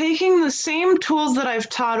taking the same tools that I've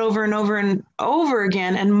taught over and over and over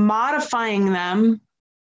again and modifying them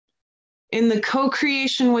in the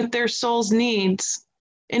co-creation with their soul's needs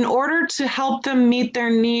in order to help them meet their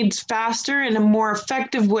needs faster in a more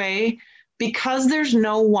effective way, because there's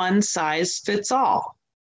no one size fits all.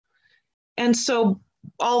 And so,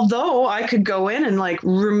 although I could go in and like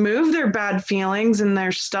remove their bad feelings and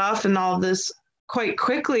their stuff and all this quite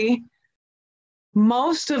quickly,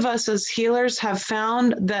 most of us as healers have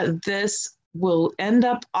found that this will end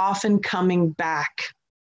up often coming back.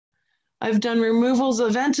 I've done removals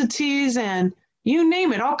of entities and you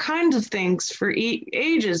name it, all kinds of things for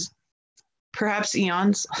ages, perhaps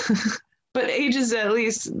eons, but ages at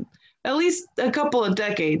least a couple of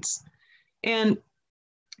decades. And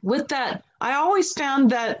with that, I always found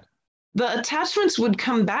that the attachments would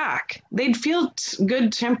come back. They'd feel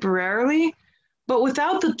good temporarily, but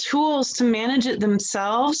without the tools to manage it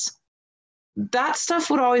themselves, that stuff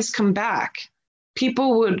would always come back.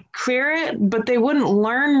 People would clear it, but they wouldn't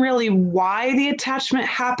learn really why the attachment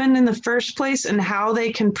happened in the first place and how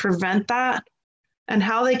they can prevent that and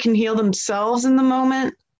how they can heal themselves in the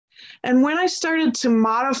moment. And when I started to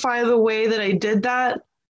modify the way that I did that,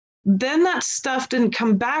 then that stuff didn't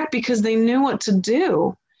come back because they knew what to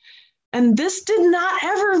do. And this did not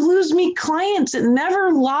ever lose me clients. It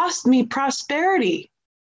never lost me prosperity.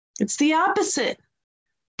 It's the opposite.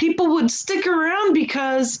 People would stick around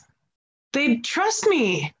because they'd trust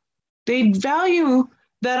me. They'd value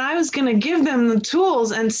that I was going to give them the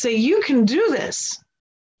tools and say, you can do this.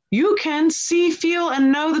 You can see, feel,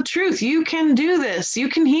 and know the truth. You can do this. You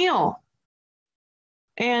can heal.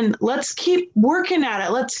 And let's keep working at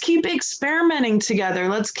it. Let's keep experimenting together.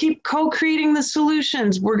 Let's keep co-creating the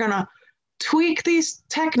solutions. We're going to tweak these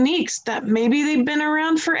techniques that maybe they've been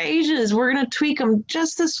around for ages. We're going to tweak them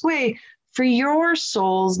just this way for your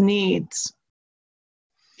soul's needs.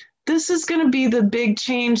 This is going to be the big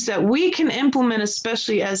change that we can implement,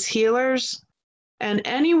 especially as healers and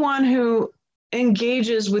anyone who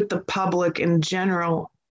engages with the public in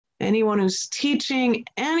general. Anyone who's teaching,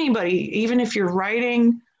 anybody, even if you're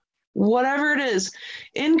writing, whatever it is,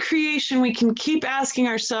 in creation, we can keep asking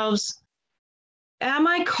ourselves, am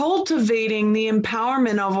I cultivating the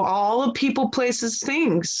empowerment of all the people, places,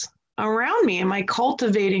 things around me? Am I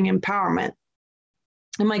cultivating empowerment?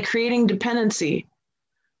 Am I creating dependency?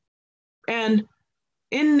 And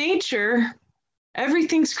in nature,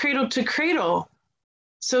 everything's cradle to cradle.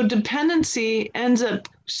 So dependency ends up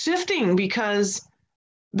shifting because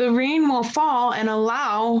the rain will fall and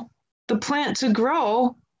allow the plant to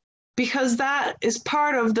grow, because that is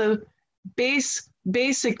part of the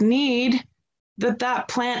basic need that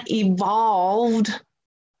plant evolved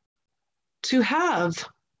to have.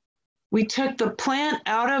 We took the plant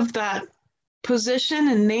out of that position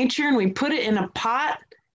in nature and we put it in a pot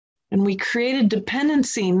and we created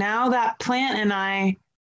dependency. Now that plant and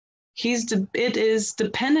it is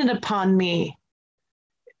dependent upon me.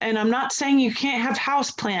 And I'm not saying you can't have house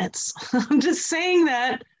plants. I'm just saying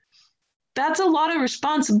that that's a lot of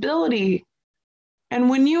responsibility. And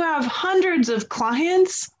when you have hundreds of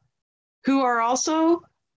clients who are also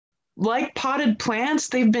like potted plants,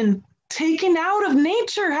 they've been taken out of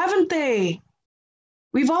nature, haven't they?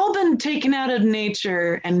 We've all been taken out of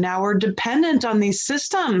nature, and now we're dependent on these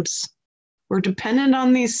systems. We're dependent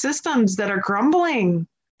on these systems that are crumbling,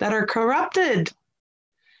 that are corrupted.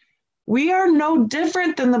 We are no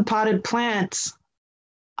different than the potted plants.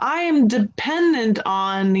 I am dependent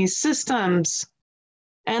on these systems,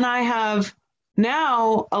 and I have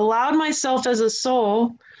now allowed myself as a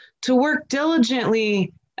soul to work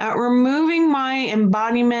diligently at removing my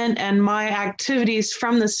embodiment and my activities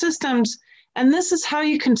from the systems. And this is how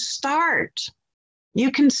you can start.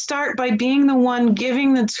 You can start by being the one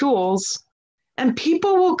giving the tools, and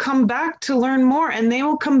people will come back to learn more, and they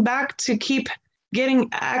will come back to keep getting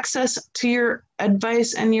access to your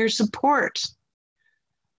advice and your support.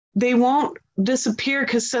 They won't disappear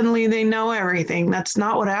because suddenly they know everything. That's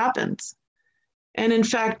not what happens. And in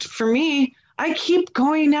fact, for me, I keep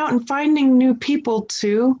going out and finding new people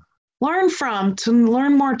to learn from, to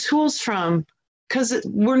learn more tools from, because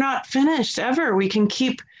we're not finished ever. We can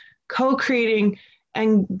keep co-creating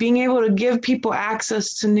and being able to give people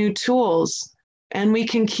access to new tools, and we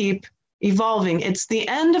can keep evolving. It's the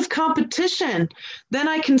end of competition. Then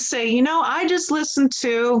I can say, I just listened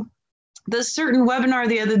to this certain webinar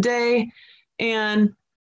the other day, and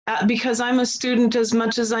because I'm a student as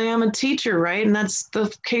much as I am a teacher, right? And that's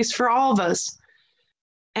the case for all of us.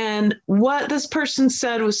 And what this person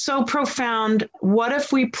said was so profound. What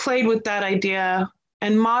if we played with that idea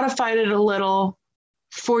and modified it a little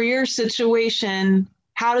for your situation?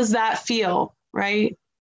 How does that feel, right?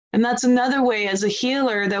 And that's another way as a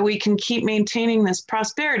healer that we can keep maintaining this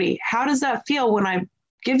prosperity. How does that feel when I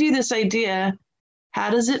give you this idea How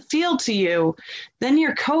does it feel to you? Then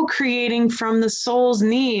you're co-creating from the soul's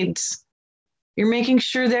needs. You're making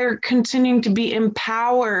sure they're continuing to be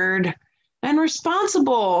empowered and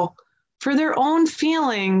responsible for their own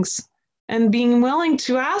feelings and being willing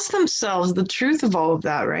to ask themselves the truth of all of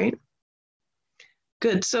that, right?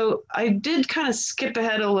 Good. So I did kind of skip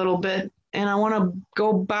ahead a little bit, and I want to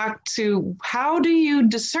go back to, how do you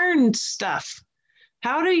discern stuff?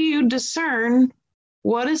 How do you discern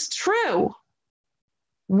what is true?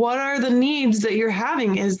 What are the needs that you're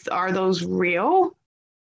having? Are those real?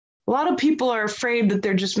 A lot of people are afraid that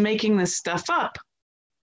they're just making this stuff up.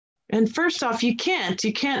 And first off, you can't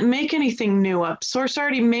make anything new up. Source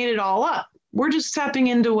already made it all up. We're just tapping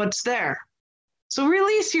into what's there. So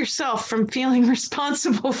release yourself from feeling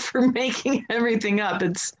responsible for making everything up.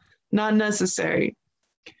 It's not necessary.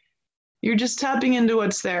 You're just tapping into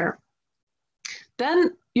what's there.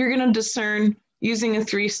 Then you're going to discern using a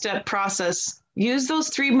 3-step process. Use those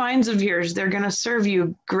 3 minds of yours. They're going to serve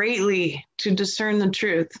you greatly to discern the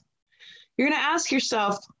truth. You're going to ask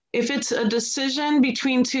yourself, if it's a decision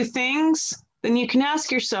between 2 things, then you can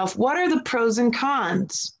ask yourself, what are the pros and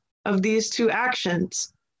cons of these 2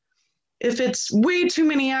 actions? If it's way too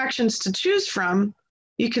many actions to choose from,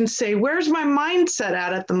 you can say, where's my mindset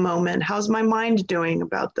at the moment? How's my mind doing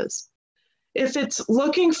about this? If it's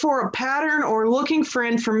looking for a pattern or looking for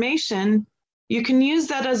information, you can use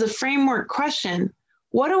that as a framework question.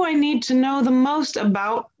 What do I need to know the most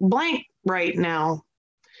about blank right now?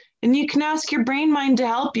 And you can ask your brain mind to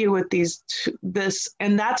help you with this,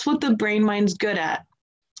 and that's what the brain mind's good at.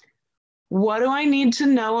 What do I need to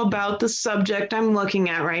know about the subject I'm looking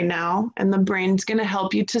at right now? And the brain's going to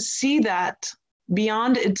help you to see that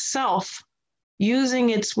beyond itself,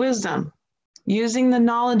 using its wisdom, using the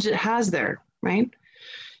knowledge it has there, right?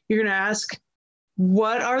 You're going to ask,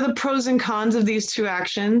 what are the pros and cons of these 2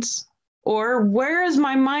 actions? Or where is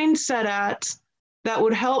my mindset at that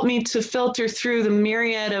would help me to filter through the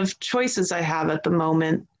myriad of choices I have at the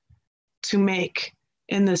moment to make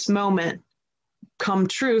in this moment come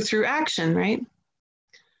true through action, right?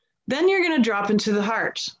 Then you're going to drop into the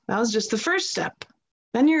heart. That was just the first step.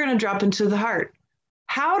 Then you're going to drop into the heart.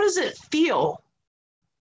 How does it feel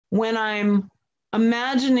when I'm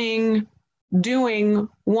imagining doing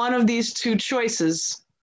one of these 2 choices?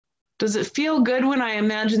 Does it feel good when I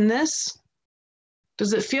imagine this?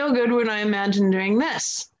 Does it feel good when I imagine doing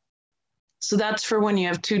this? So that's for when you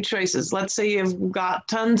have 2 choices. Let's say you've got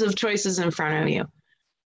tons of choices in front of you.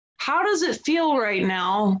 How does it feel right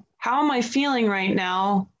now? How am I feeling right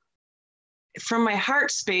now from my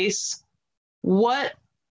heart space? What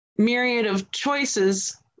myriad of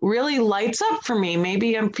choices really lights up for me?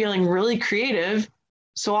 Maybe I'm feeling really creative,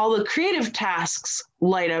 so all the creative tasks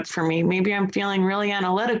light up for me. Maybe I'm feeling really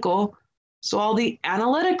analytical, so all the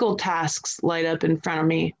analytical tasks light up in front of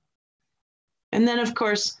me. And then, of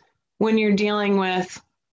course, when you're dealing with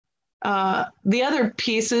the other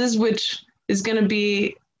pieces, which is going to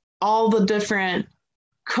be all the different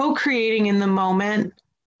co-creating in the moment.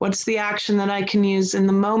 What's the action that I can use in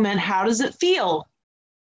the moment? How does it feel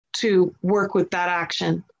to work with that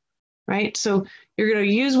action, right? So you're going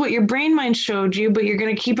to use what your brain mind showed you, but you're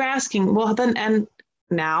going to keep asking, well, then, and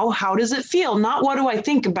now, how does it feel? Not what do I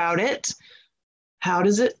think about it? How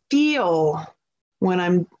does it feel when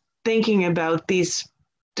I'm thinking about these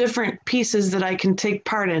different pieces that I can take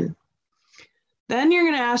part in? Then you're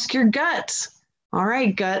going to ask your gut. All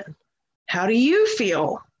right, gut, how do you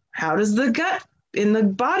feel? How does the gut in the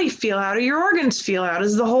body feel? How do your organs feel? How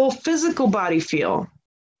does the whole physical body feel?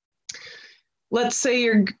 Let's say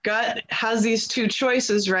your gut has these 2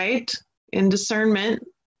 choices, right? In discernment,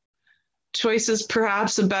 choices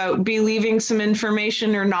perhaps about believing some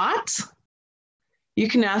information or not. You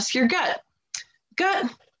can ask your gut,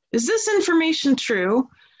 gut, is this information true?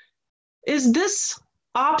 Is this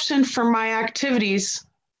option for my activities,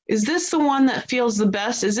 is this the one that feels the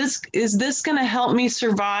best? Is this going to help me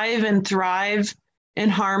survive and thrive in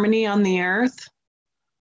harmony on the earth?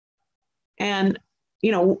 And,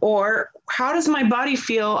 or how does my body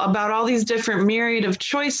feel about all these different myriad of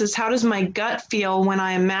choices? How does my gut feel when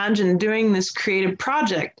I imagine doing this creative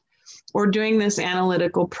project or doing this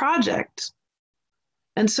analytical project?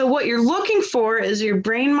 And so what you're looking for is your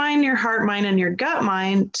brain mind, your heart mind, and your gut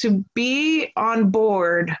mind to be on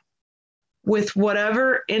board with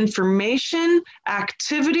whatever information,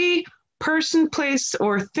 activity, person, place,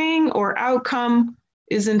 or thing or outcome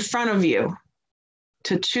is in front of you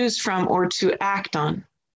to choose from or to act on.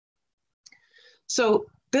 So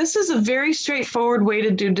this is a very straightforward way to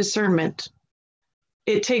do discernment.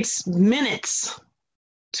 It takes minutes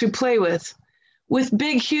to play with. with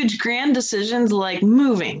big, huge, grand decisions like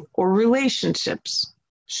moving or relationships.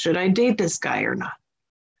 Should I date this guy or not?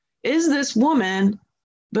 Is this woman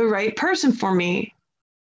the right person for me?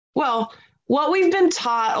 Well, what we've been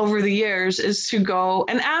taught over the years is to go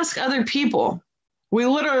and ask other people. We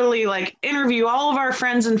literally like interview all of our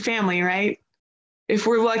friends and family, right? If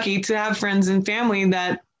we're lucky to have friends and family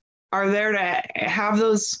that are there to have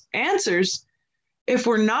those answers. If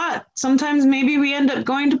we're not, sometimes maybe we end up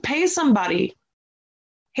going to pay somebody.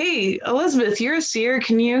 Hey, Elizabeth, you're a seer.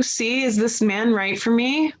 Can you see, is this man right for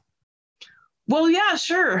me? Well, yeah,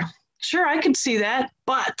 sure. Sure, I could see that,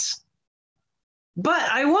 but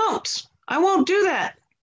I won't do that.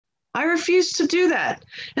 I refuse to do that.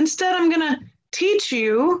 Instead, I'm going to teach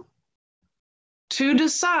you to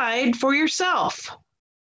decide for yourself.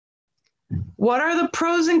 What are the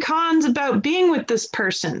pros and cons about being with this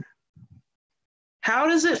person? How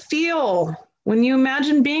does it feel? When you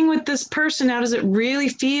imagine being with this person, how does it really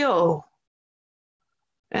feel?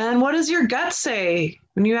 And what does your gut say?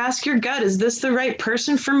 When you ask your gut, is this the right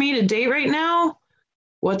person for me to date right now?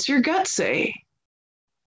 What's your gut say?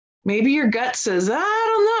 Maybe your gut says, I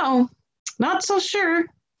don't know, not so sure.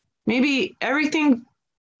 Maybe everything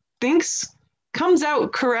comes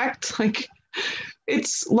out correct. Like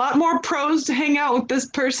it's a lot more pros to hang out with this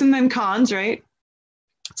person than cons, right?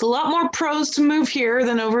 It's a lot more pros to move here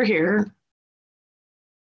than over here.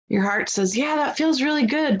 Your heart says, yeah, that feels really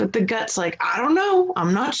good. But the gut's like, I don't know.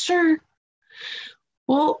 I'm not sure.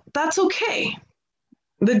 Well, that's okay.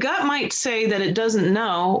 The gut might say that it doesn't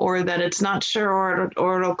know or that it's not sure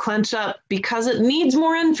or it'll clench up because it needs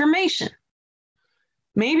more information.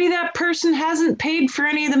 Maybe that person hasn't paid for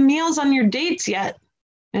any of the meals on your dates yet,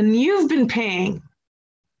 and you've been paying.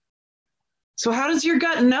 So how does your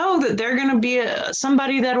gut know that they're going to be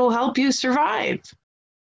somebody that will help you survive?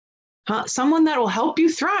 Someone that will help you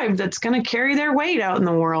thrive, that's going to carry their weight out in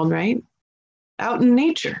the world, right? Out in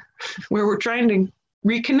nature, where we're trying to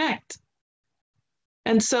reconnect.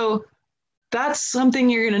 And so that's something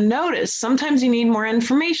you're going to notice. Sometimes you need more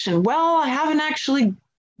information. Well, I haven't actually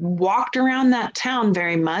walked around that town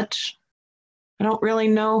very much. I don't really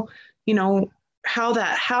know, how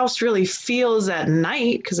that house really feels at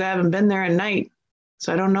night because I haven't been there at night.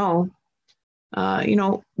 So I don't know.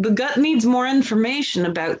 The gut needs more information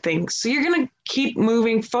about things. So you're going to keep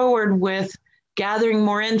moving forward with gathering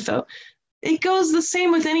more info. It goes the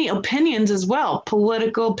same with any opinions as well.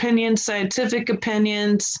 Political opinions, scientific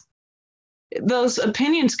opinions. Those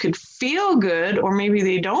opinions could feel good, or maybe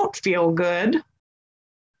they don't feel good.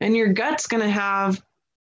 And your gut's going to have,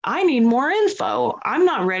 I need more info. I'm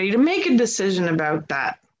not ready to make a decision about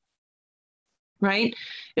that. Right?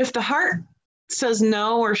 If the heart says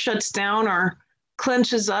no or shuts down or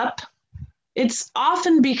clenches up, it's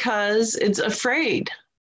often because it's afraid.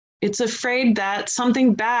 It's afraid that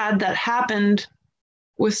something bad that happened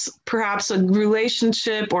with perhaps a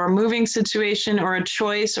relationship or a moving situation or a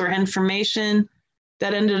choice or information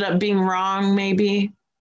that ended up being wrong, maybe,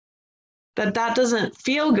 that doesn't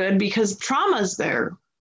feel good because trauma's there.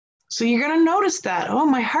 So you're going to notice that, oh,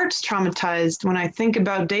 my heart's traumatized when I think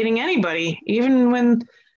about dating anybody, even when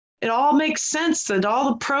it all makes sense that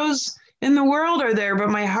all the pros in the world are there, but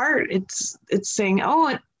my heart, it's saying,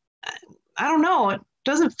 I don't know, it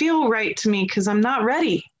doesn't feel right to me because I'm not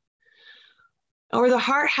ready. Or the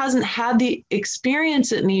heart hasn't had the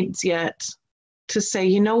experience it needs yet to say,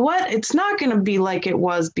 you know what, it's not going to be like it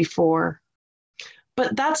was before.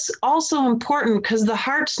 But that's also important because the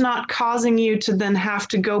heart's not causing you to then have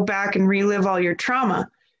to go back and relive all your trauma.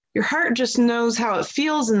 Your heart just knows how it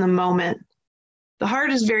feels in the moment. The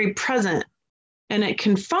heart is very present and it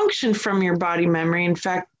can function from your body memory. In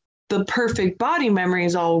fact, the perfect body memory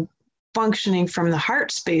is all functioning from the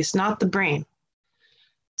heart space, not the brain.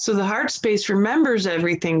 So the heart space remembers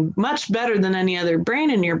everything much better than any other brain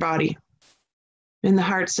in your body. And the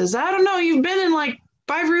heart says, I don't know, you've been in like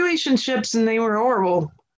 5 relationships and they were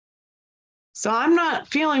horrible. So I'm not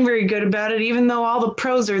feeling very good about it, even though all the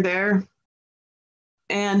pros are there.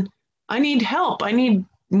 And I need help. I need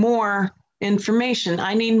more information.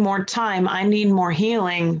 I need more time. I need more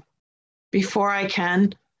healing before I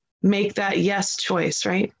can make that yes choice,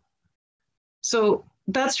 right? So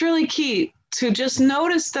that's really key, to just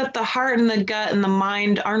notice that the heart and the gut and the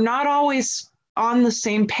mind are not always on the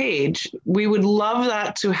same page. We would love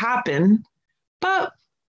that to happen, but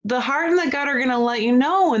the heart and the gut are going to let you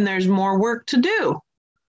know when there's more work to do.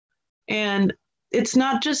 And it's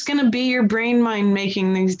not just going to be your brain mind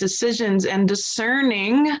making these decisions and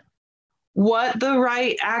discerning what the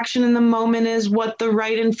right action in the moment is, what the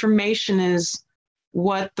right information is,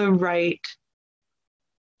 what the right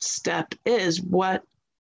step is, what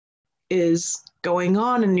is going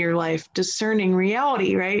on in your life, discerning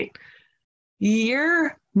reality, right?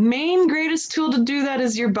 Your main greatest tool to do that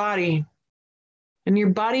is your body. And your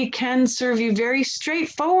body can serve you very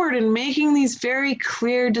straightforward in making these very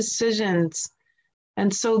clear decisions.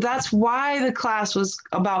 And so that's why the class was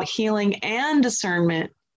about healing and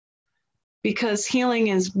discernment, because healing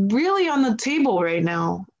is really on the table right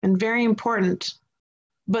now and very important.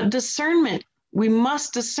 But discernment, we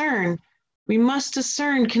must discern. We must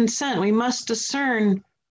discern consent. We must discern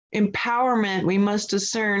empowerment. We must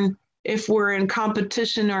discern if we're in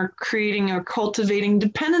competition or creating or cultivating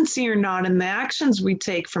dependency or not in the actions we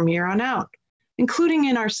take from here on out, including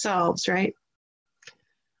in ourselves, right?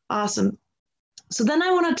 Awesome. So then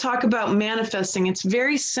I want to talk about manifesting. It's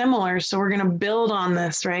very similar. So we're going to build on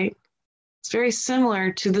this, right? It's very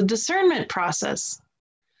similar to the discernment process.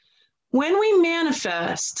 When we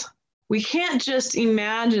manifest, we can't just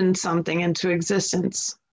imagine something into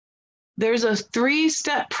existence. There's a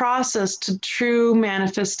 3-step process to true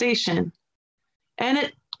manifestation, and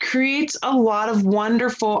it creates a lot of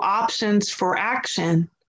wonderful options for action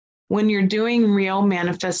when you're doing real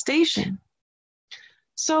manifestation.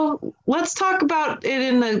 So let's talk about it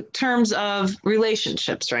in the terms of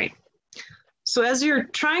relationships, right? So as you're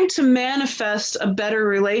trying to manifest a better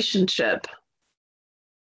relationship,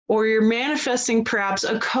 or you're manifesting perhaps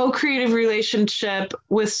a co-creative relationship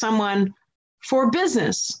with someone for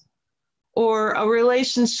business, or a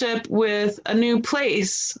relationship with a new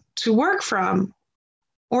place to work from,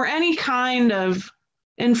 or any kind of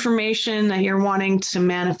information that you're wanting to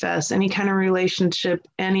manifest, any kind of relationship,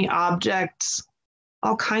 any objects,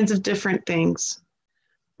 all kinds of different things.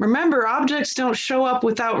 Remember, objects don't show up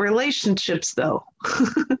without relationships, though.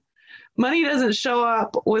 Money doesn't show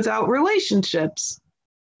up without relationships.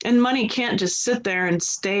 And money can't just sit there and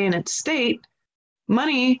stay in its state.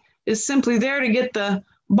 Money is simply there to get the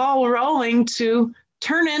ball rolling to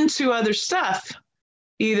turn into other stuff.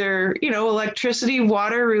 Either, electricity,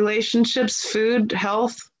 water, relationships, food,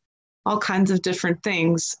 health, all kinds of different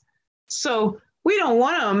things. So we don't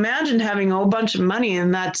want to imagine having a whole bunch of money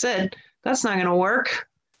and that's it. That's not going to work.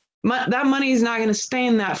 That money is not going to stay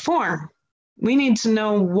in that form. We need to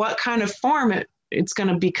know what kind of form it's going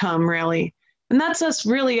to become, really. And that's us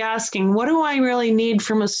really asking, what do I really need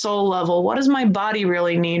from a soul level? What does my body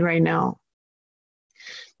really need right now?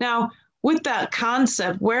 Now, with that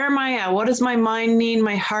concept, where am I at? What does my mind need,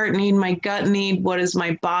 my heart need, my gut need? What does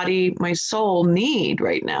my body, my soul need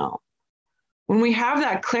right now? When we have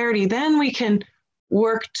that clarity, then we can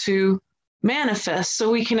work to manifest.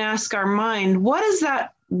 So we can ask our mind, what does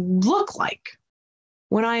that look like?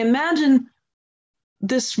 When I imagine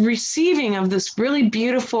this receiving of this really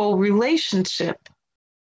beautiful relationship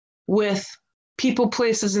with people,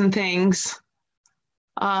 places, and things,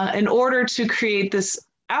 in order to create this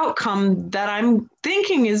outcome that I'm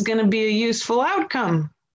thinking is going to be a useful outcome.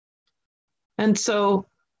 And so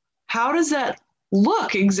how does that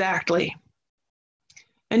look exactly?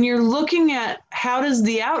 And you're looking at how does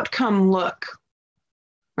the outcome look,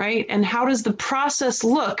 right? And how does the process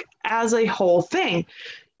look as a whole thing?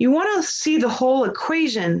 You want to see the whole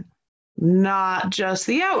equation, not just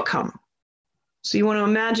the outcome. So you want to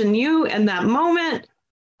imagine you in that moment,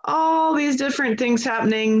 all these different things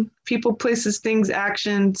happening, people, places, things,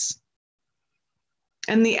 actions,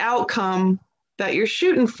 and the outcome that you're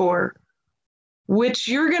shooting for, which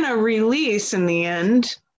you're going to release in the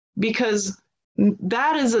end, because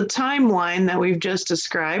that is a timeline that we've just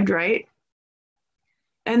described, right?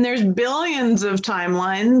 And there's billions of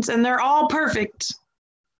timelines, and they're all perfect.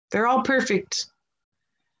 They're all perfect.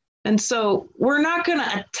 And so we're not going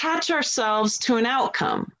to attach ourselves to an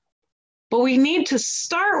outcome, but we need to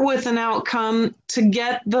start with an outcome to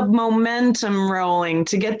get the momentum rolling,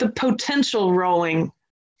 to get the potential rolling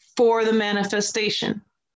for the manifestation.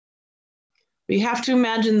 We have to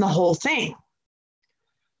imagine the whole thing.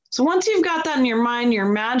 So once you've got that in your mind, you're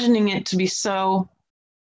imagining it to be so,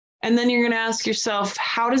 and then you're going to ask yourself,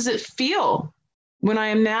 how does it feel when I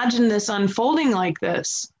imagine this unfolding like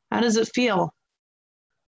this? How does it feel?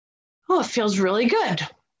 Oh, it feels really good.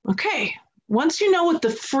 Okay. Once you know what the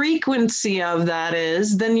frequency of that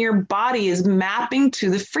is, then your body is mapping to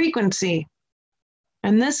the frequency.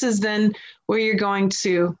 And this is then where you're going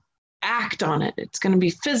to act on it. It's going to be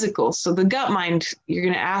physical. So the gut mind, you're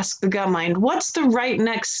going to ask the gut mind, what's the right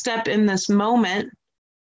next step in this moment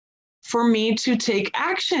for me to take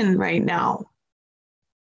action right now?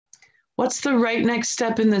 What's the right next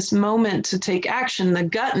step in this moment to take action? The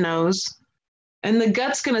gut knows. And the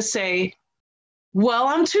gut's going to say, well,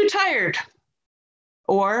 I'm too tired.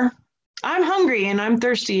 Or I'm hungry and I'm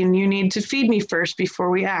thirsty and you need to feed me first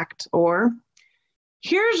before we act. Or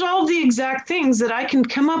here's all the exact things that I can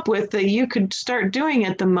come up with that you could start doing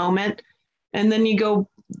at the moment. And then you go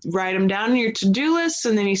write them down in your to-do list.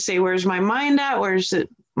 And then you say, where's my mind at? Where's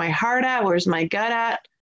my heart at? Where's my gut at?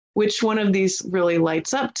 Which one of these really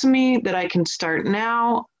lights up to me that I can start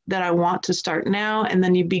now, that I want to start now? And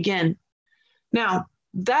then you begin. Now,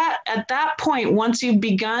 at that point, once you've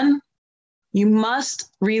begun, you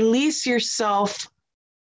must release yourself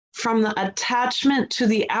from the attachment to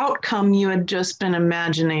the outcome you had just been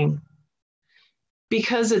imagining.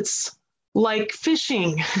 Because it's like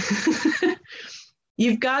fishing.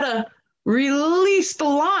 You've got to release the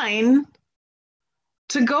line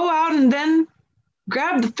to go out and then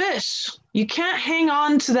grab the fish. You can't hang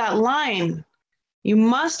on to that line. You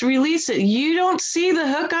must release it. You don't see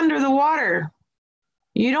the hook under the water.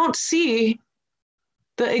 You don't see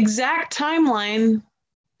the exact timeline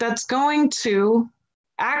that's going to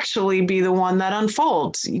actually be the one that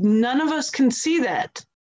unfolds. None of us can see that.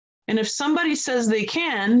 And if somebody says they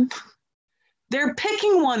can, they're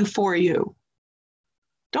picking one for you.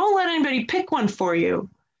 Don't let anybody pick one for you.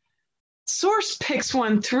 Source picks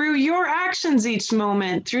one through your actions each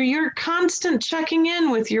moment, through your constant checking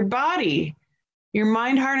in with your body, your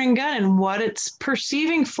mind, heart, and gut, and what it's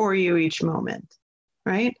perceiving for you each moment,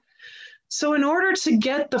 right? So in order to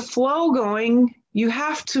get the flow going, you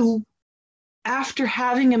have to, after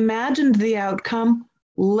having imagined the outcome,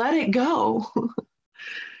 let it go.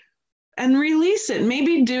 And release it.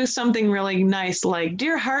 Maybe do something really nice like,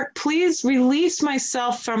 dear heart, please release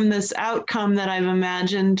myself from this outcome that I've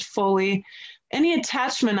imagined fully. Any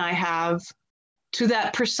attachment I have to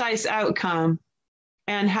that precise outcome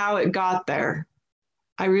and how it got there,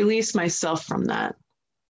 I release myself from that.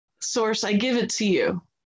 Source, I give it to you.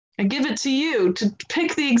 I give it to you to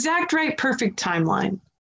pick the exact right, perfect timeline.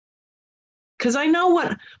 Because I know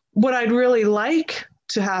what I'd really like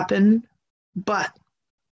to happen, but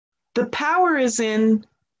the power is in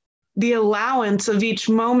the allowance of each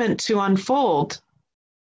moment to unfold,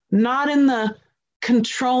 not in the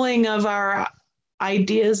controlling of our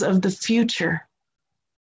ideas of the future.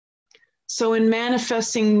 So in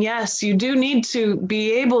manifesting, yes, you do need to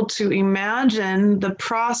be able to imagine the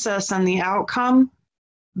process and the outcome,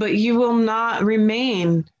 but you will not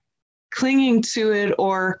remain clinging to it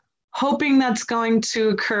or hoping that's going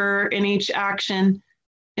to occur in each action.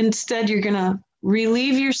 Instead, you're going to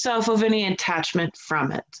relieve yourself of any attachment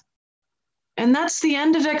from it. And that's the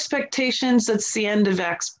end of expectations. That's the end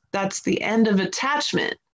of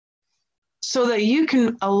attachment. So that you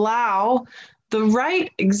can allow the right,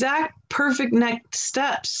 exact, perfect next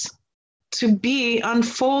steps to be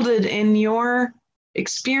unfolded in your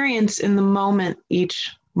experience in the moment, each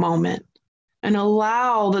moment. And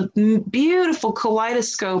allow the beautiful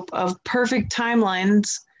kaleidoscope of perfect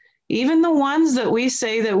timelines. Even the ones that we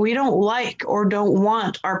say that we don't like or don't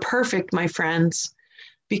want are perfect, my friends,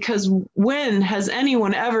 because when has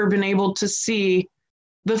anyone ever been able to see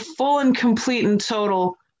the full and complete and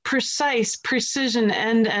total, precise, precision,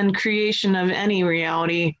 end-to-end creation of any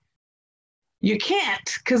reality? You can't,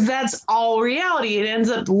 because that's all reality. It ends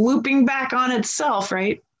up looping back on itself,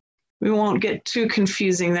 right? We won't get too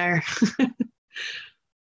confusing there.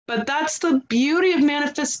 But that's the beauty of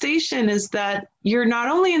manifestation, is that you're not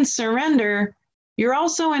only in surrender, you're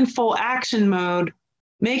also in full action mode,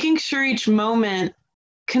 making sure each moment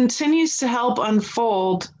continues to help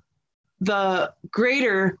unfold the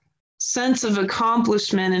greater sense of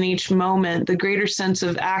accomplishment in each moment, the greater sense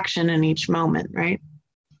of action in each moment, right?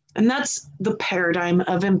 And that's the paradigm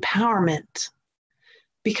of empowerment.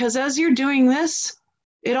 Because as you're doing this,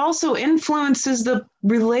 it also influences the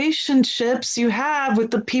relationships you have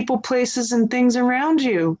with the people, places, and things around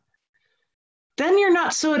you. Then you're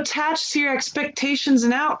not so attached to your expectations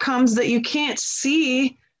and outcomes that you can't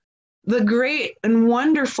see the great and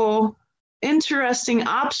wonderful, interesting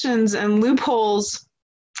options and loopholes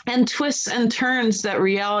and twists and turns that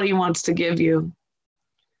reality wants to give you.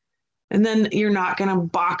 And then you're not going to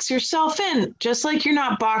box yourself in, just like you're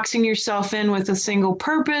not boxing yourself in with a single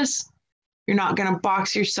purpose. You're not going to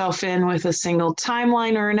box yourself in with a single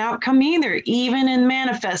timeline or an outcome either, even in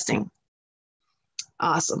manifesting.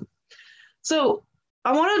 Awesome. So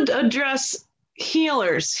I want to address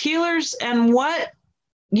healers and what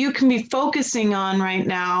you can be focusing on right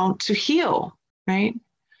now to heal, right?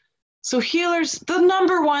 So healers, the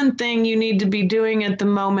number one thing you need to be doing at the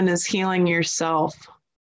moment is healing yourself.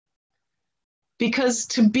 Because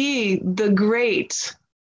to be the great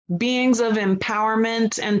beings of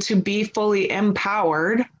empowerment and to be fully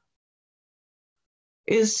empowered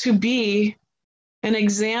is to be an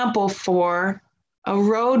example for, a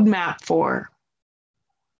roadmap for,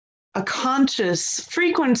 a conscious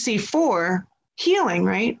frequency for healing,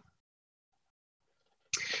 right?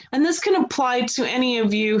 And this can apply to any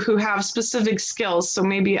of you who have specific skills. So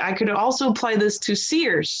maybe I could also apply this to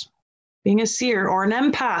seers, being a seer or an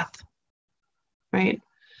empath, right?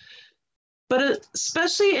 But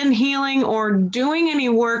especially in healing or doing any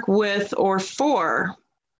work with or for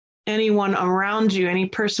anyone around you, any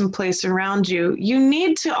person, place around you, you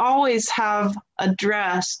need to always have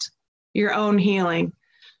addressed your own healing.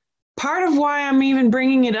 Part of why I'm even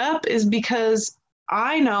bringing it up is because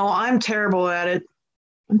I know I'm terrible at it.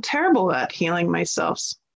 I'm terrible at healing myself.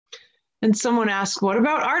 And someone asked, what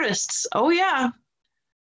about artists? Oh yeah.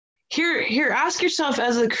 Here, ask yourself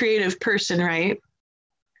as a creative person, right?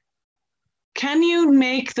 Can you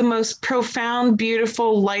make the most profound,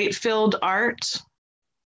 beautiful, light-filled art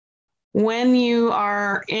when you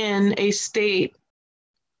are in a state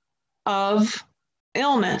of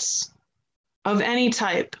illness of any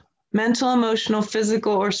type, mental, emotional,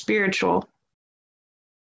 physical, or spiritual?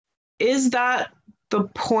 Is that the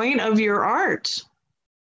point of your art?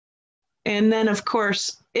 And then, of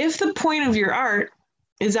course, if the point of your art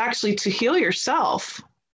is actually to heal yourself,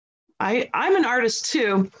 I'm an artist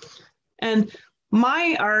too, and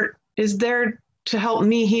my art is there to help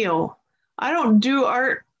me heal. I don't do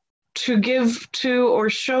art to give to or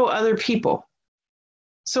show other people.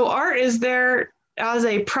 So art is there as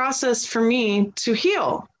a process for me to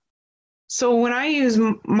heal. So when I use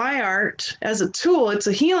my art as a tool, it's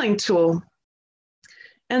a healing tool.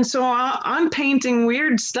 And so I'm painting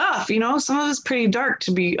weird stuff, you know, some of it's pretty dark,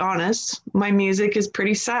 to be honest. My music is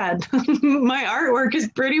pretty sad. My artwork is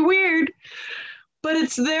pretty weird, but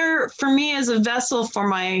it's there for me as a vessel for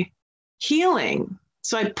my healing.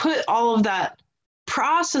 So I put all of that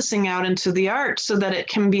processing out into the art so that it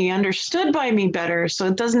can be understood by me better, so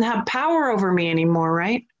it doesn't have power over me anymore,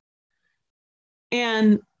 right?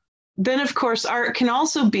 And then, of course, art can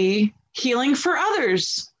also be healing for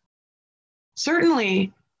others,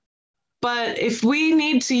 certainly. But if we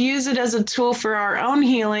need to use it as a tool for our own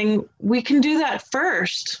healing, we can do that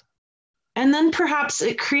first. And then perhaps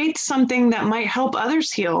it creates something that might help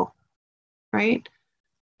others heal, right?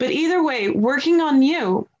 But either way, working on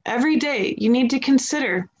you every day, you need to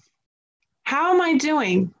consider, how am I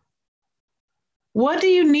doing? What do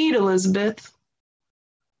you need, Elizabeth?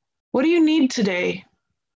 What do you need today?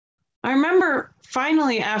 I remember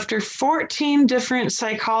finally, after 14 different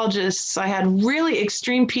psychologists, I had really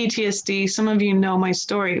extreme PTSD. Some of you know my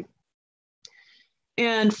story.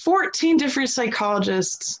 And 14 different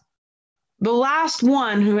psychologists, the last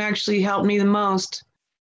one who actually helped me the most,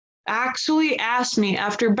 actually asked me,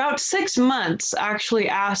 after about 6 months, actually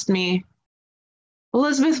asked me,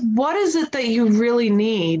 Elizabeth, what is it that you really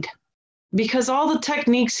need? Because all the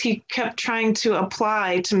techniques he kept trying to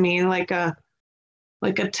apply to me, like a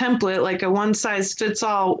template, like a one size fits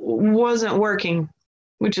all, wasn't working,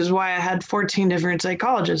 which is why I had 14 different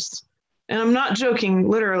psychologists. And I'm not joking,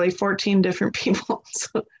 literally 14 different people.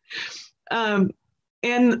 So,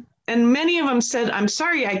 and many of them said, I'm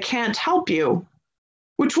sorry, I can't help you,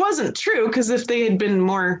 which wasn't true, because if they had been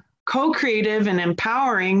more co-creative and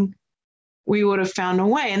empowering, we would have found a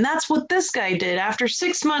way. And that's what this guy did. After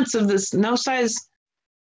 6 months of this one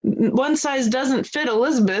size doesn't fit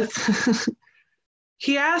Elizabeth,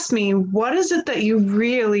 he asked me, what is it that you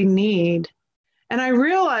really need? And I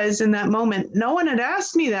realized in that moment, no one had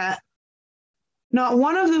asked me that. Not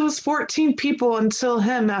one of those 14 people until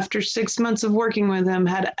him, after 6 months of working with him,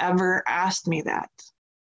 had ever asked me that.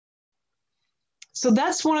 So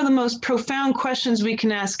that's one of the most profound questions we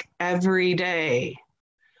can ask every day.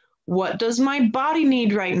 What does my body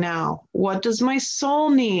need right now? What does my soul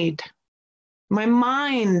need? My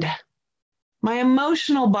mind, my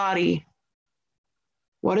emotional body.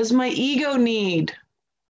 What does my ego need?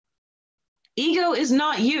 Ego is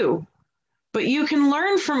not you, but you can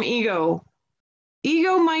learn from ego.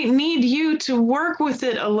 Ego might need you to work with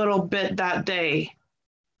it a little bit that day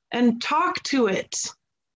and talk to it.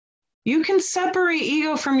 You can separate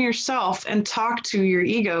ego from yourself and talk to your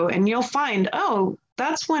ego, and you'll find, oh,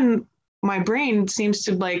 that's when my brain seems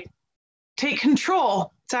to like take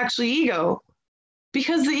control. It's actually ego.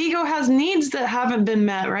 Because the ego has needs that haven't been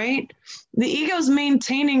met, right? The ego's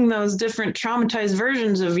maintaining those different traumatized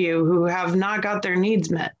versions of you who have not got their needs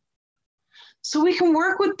met. So we can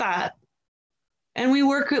work with that. And we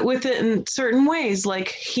work with it in certain ways, like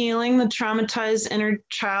healing the traumatized inner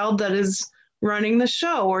child that is running the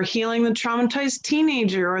show, or healing the traumatized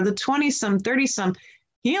teenager, or the 20-some, 30-some,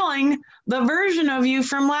 healing the version of you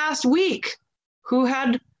from last week who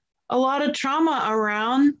had a lot of trauma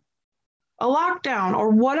around a lockdown or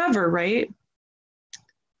whatever, right?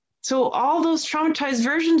 So all those traumatized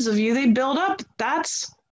versions of you, they build up.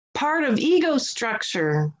 That's part of ego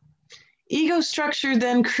structure. Ego structure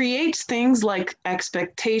then creates things like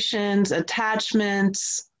expectations,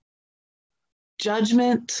 attachments,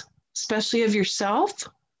 judgment, especially of yourself,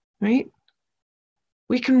 right?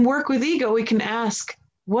 We can work with ego. We can ask,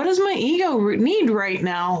 what does my ego need right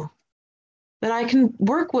now that I can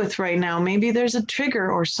work with right now? Maybe there's a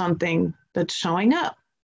trigger or something that's showing up.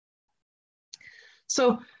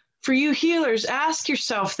 So for you healers, ask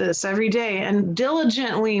yourself this every day and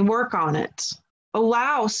diligently work on it.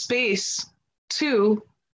 Allow space to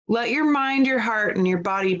let your mind, your heart, and your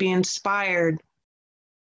body be inspired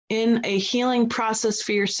in a healing process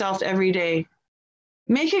for yourself every day.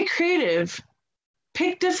 Make it creative.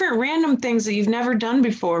 Pick different random things that you've never done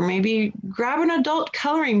before. Maybe grab an adult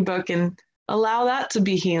coloring book and allow that to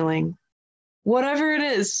be healing. Whatever it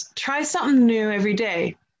is, try something new every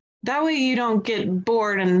day. That way you don't get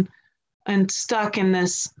bored and stuck in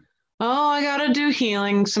this, oh, I got to do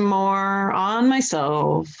healing some more on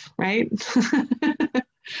myself, right?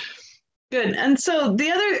 Good. And so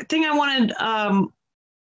the other thing I wanted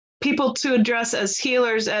people to address as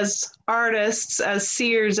healers, as artists, as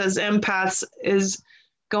seers, as empaths, is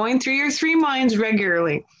going through your three minds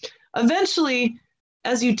regularly. Eventually,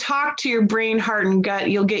 as you talk to your brain, heart, and gut,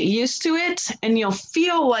 you'll get used to it and you'll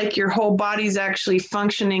feel like your whole body's actually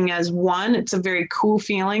functioning as one. It's a very cool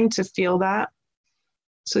feeling to feel that.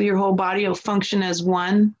 So your whole body will function as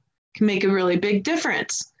one, can make a really big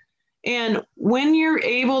difference. And when you're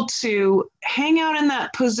able to hang out in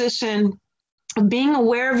that position of being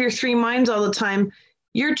aware of your three minds all the time,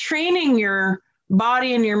 you're training your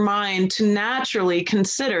body and your mind to naturally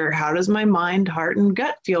consider, how does my mind, heart, and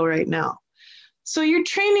gut feel right now? So you're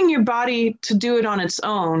training your body to do it on its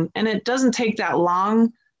own, and it doesn't take that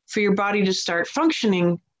long for your body to start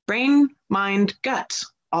functioning brain, mind, gut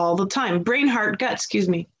all the time. Brain, heart, gut, excuse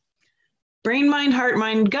me. Brain, mind, heart,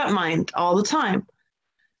 mind, gut, mind all the time.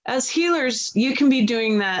 As healers, you can be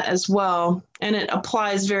doing that as well, and it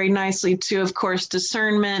applies very nicely to, of course,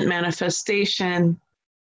 discernment, manifestation,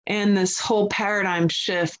 and this whole paradigm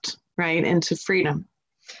shift, right, into freedom.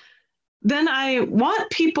 Then I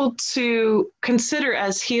want people to consider,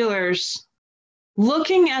 as healers,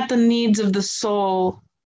 looking at the needs of the soul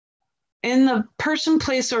in the person,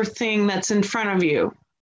 place, or thing that's in front of you.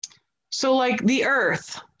 So like the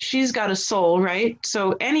earth, she's got a soul, right?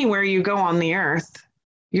 So anywhere you go on the earth,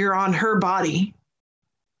 you're on her body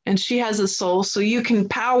and she has a soul. So you can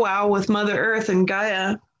powwow with Mother Earth and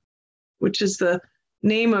Gaia, which is the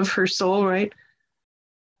name of her soul, right?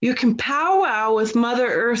 You can powwow with Mother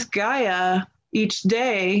Earth, Gaia each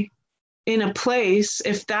day in a place,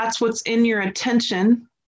 if that's what's in your attention,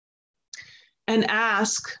 and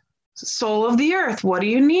ask, soul of the earth, what do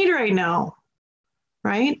you need right now?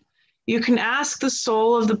 Right? You can ask the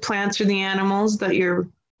soul of the plants or the animals that you're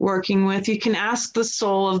working with. You can ask the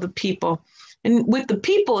soul of the people. And with the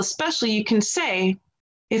people especially, you can say,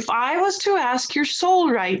 if I was to ask your soul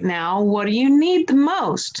right now, what do you need the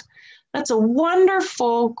most? That's a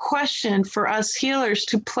wonderful question for us healers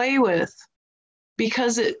to play with,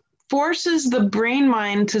 because it forces the brain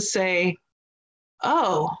mind to say,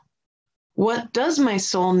 oh, what does my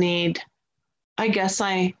soul need? I guess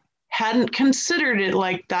I hadn't considered it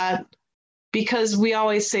like that, because we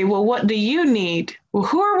always say, well, what do you need? Well,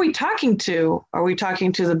 who are we talking to? Are we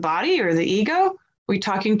talking to the body or the ego? Are we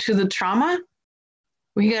talking to the trauma?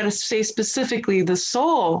 We got to say specifically the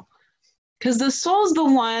soul, because the soul is the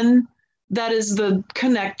one that is the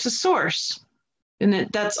connect to source, and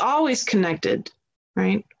that's always connected,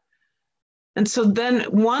 right? And so then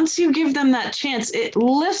once you give them that chance, it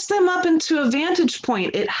lifts them up into a vantage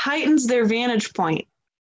point. It heightens their vantage point.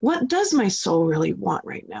 What does my soul really want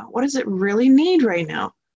right now? What does it really need right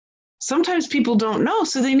now? Sometimes people don't know,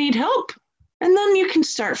 so they need help. And then you can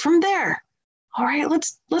start from there. All right,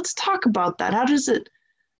 let's talk about that.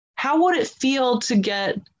 How would it feel to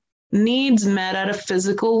get needs met at a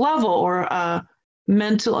physical level or a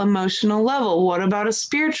mental, emotional level? What about a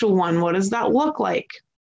spiritual one? What does that look like?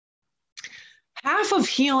 Half of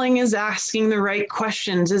healing is asking the right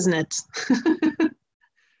questions, isn't it?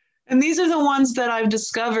 And these are the ones that I've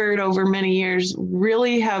discovered over many years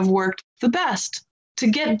really have worked the best to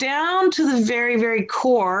get down to the very, very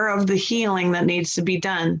core of the healing that needs to be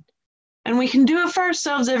done. And we can do it for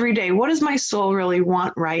ourselves every day. What does my soul really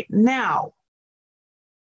want right now?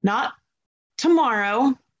 Not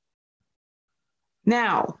tomorrow,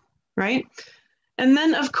 now, right? And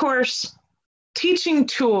then, of course, teaching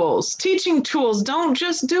tools. Don't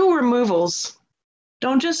just do removals.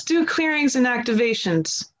 Don't just do clearings and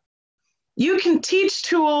activations. You can teach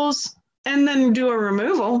tools and then do a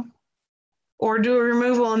removal, or do a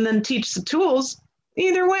removal and then teach the tools.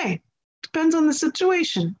 Either way, depends on the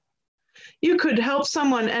situation. You could help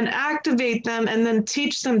someone and activate them and then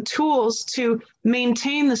teach them tools to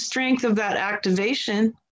maintain the strength of that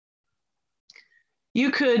activation.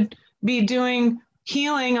 You could be doing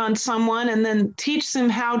healing on someone and then teach them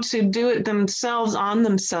how to do it themselves on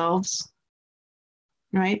themselves.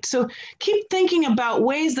 Right? So keep thinking about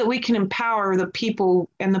ways that we can empower the people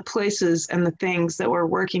and the places and the things that we're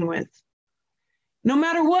working with. No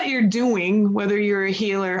matter what you're doing, whether you're a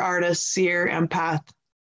healer, artist, seer, empath,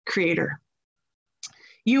 creator,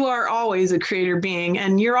 you are always a creator being,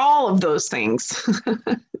 and you're all of those things.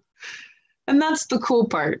 And that's the cool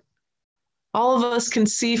part. All of us can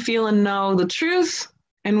see, feel, and know the truth,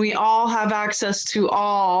 and we all have access to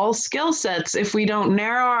all skill sets if we don't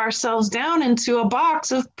narrow ourselves down into a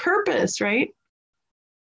box of purpose, right?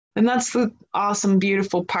 And that's the awesome,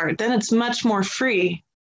 beautiful part. Then it's much more free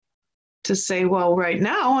to say, well, right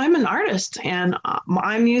now I'm an artist and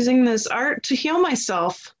I'm using this art to heal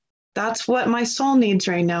myself. That's what my soul needs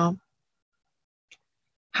right now.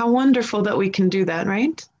 How wonderful that we can do that,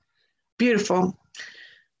 right? Beautiful.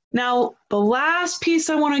 Now, the last piece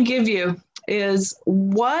I want to give you is,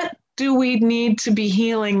 what do we need to be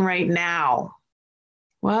healing right now?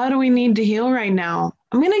 What do we need to heal right now?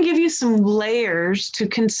 I'm going to give you some layers to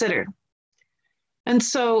consider. And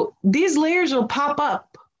so these layers will pop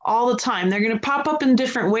up all the time. They're going to pop up in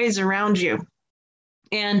different ways around you.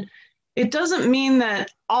 And it doesn't mean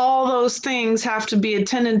that all those things have to be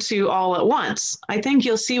attended to all at once. I think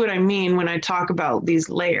you'll see what I mean when I talk about these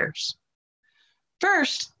layers.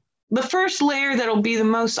 First, the first layer that'll be the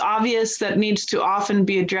most obvious, that needs to often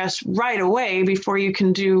be addressed right away before you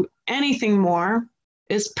can do anything more,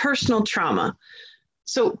 is personal trauma.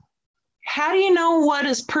 So how do you know what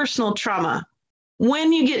is personal trauma?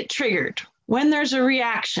 When you get triggered, when there's a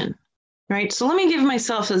reaction, right? So let me give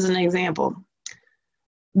myself as an example.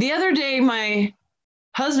 The other day, my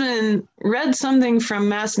husband read something from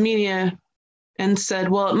mass media and said,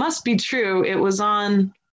 well, it must be true. It was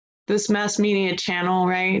on this mass media channel,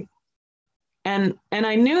 right? And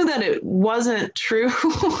I knew that it wasn't true.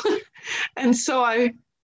 And so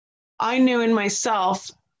I knew in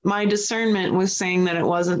myself, my discernment was saying that it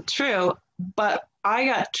wasn't true, but I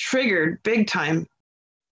got triggered big time.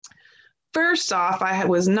 First off, I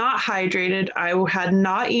was not hydrated. I had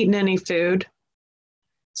not eaten any food.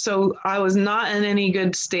 So I was not in any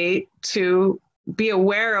good state to be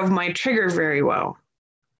aware of my trigger very well.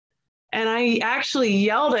 And I actually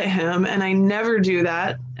yelled at him, and I never do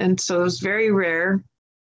that. And so it was very rare,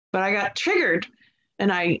 but I got triggered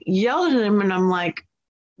and I yelled at him and I'm like,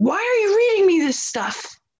 why are you reading me this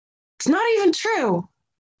stuff? It's not even true,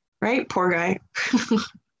 right? Poor guy.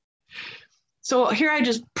 So here I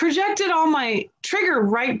just projected all my trigger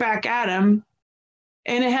right back at him.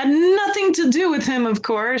 And it had nothing to do with him, of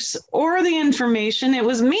course, or the information. It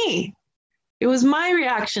was me. It was my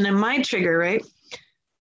reaction and my trigger, right?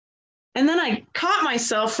 And then I caught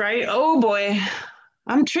myself, right? Oh boy,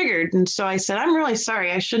 I'm triggered. And so I said, I'm really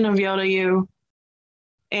sorry. I shouldn't have yelled at you.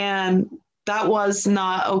 And that was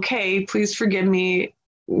not okay. Please forgive me.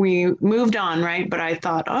 We moved on, right? But I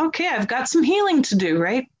thought, okay, I've got some healing to do,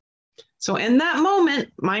 right? So in that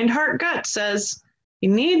moment, mind, heart, gut says, you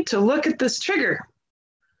need to look at this trigger.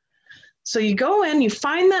 So you go in, you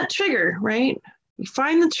find that trigger, right? You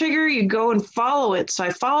find the trigger, you go and follow it. So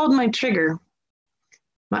I followed my trigger.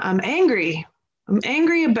 I'm angry. I'm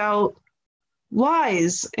angry about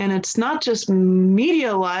lies. And it's not just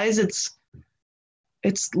media lies, it's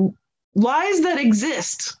lies that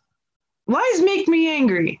exist. Lies make me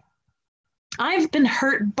angry. I've been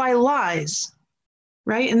hurt by lies,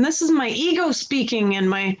 right? And this is my ego speaking and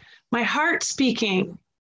my heart speaking.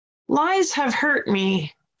 Lies have hurt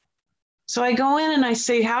me. So I go in and I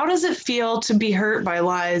say, how does it feel to be hurt by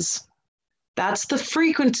lies? That's the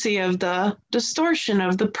frequency of the distortion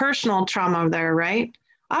of the personal trauma there, right?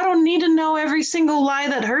 I don't need to know every single lie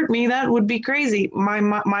that hurt me. That would be crazy.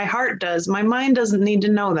 My heart does. My mind doesn't need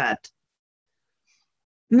to know that.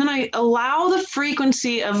 And then I allow the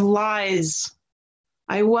frequency of lies.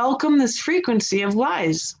 I welcome this frequency of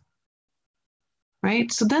lies, right?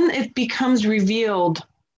 So then it becomes revealed.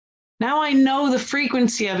 Now I know the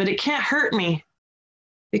frequency of it. It can't hurt me.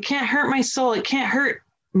 It can't hurt my soul. It can't hurt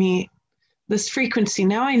me. This frequency,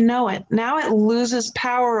 now I know it. Now it loses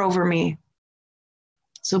power over me.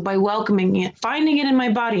 So by welcoming it, finding it in my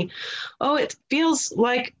body, oh, it feels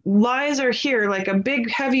like lies are here, like a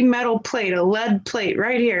big heavy metal plate, a lead plate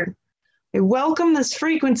right here. I welcome this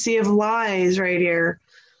frequency of lies right here.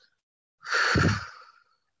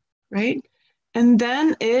 Right? And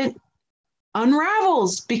then it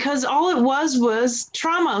unravels, because all it was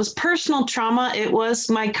trauma. It was personal trauma. It was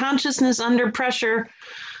my consciousness under pressure.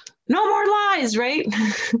 No more lies, right?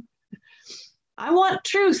 I want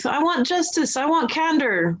truth. I want justice. I want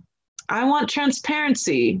candor. I want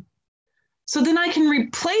transparency. So then I can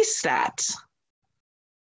replace that.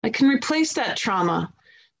 I can replace that trauma.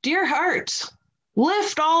 Dear heart,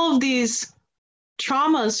 lift all of these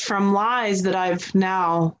traumas from lies that I've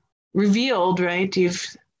now revealed, right? You've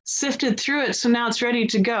sifted through it, so now it's ready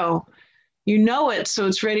to go. You know it, so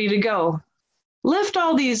it's ready to go. Lift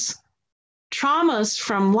all these traumas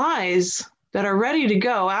from lies that are ready to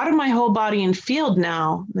go out of my whole body and field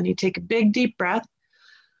now. Then you take a big, deep breath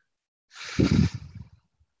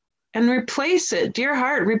and replace it, dear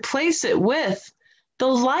heart, replace it with the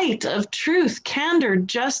light of truth, candor,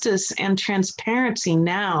 justice, and transparency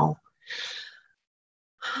now.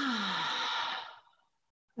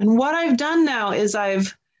 And what I've done now is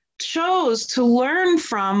I've chose to learn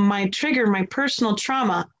from my trigger, my personal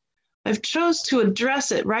trauma. I've chose to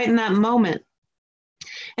address it right in that moment.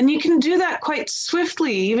 And you can do that quite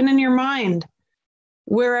swiftly, even in your mind,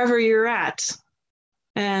 wherever you're at.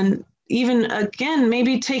 And even, again,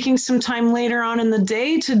 maybe taking some time later on in the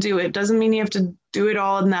day to do it. Doesn't mean you have to do it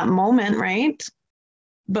all in that moment, right?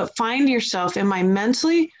 But find yourself, am I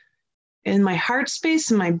mentally, in my heart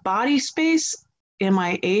space, in my body space, am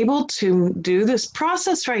I able to do this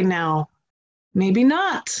process right now? Maybe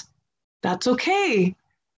not. That's okay.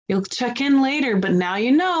 You'll check in later, but now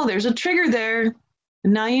you know there's a trigger there.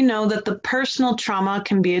 And now you know that the personal trauma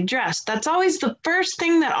can be addressed. That's always the first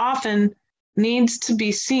thing that often needs to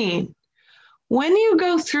be seen. When you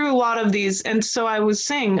go through a lot of these, and so I was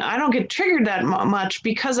saying, I don't get triggered that much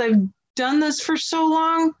because I've done this for so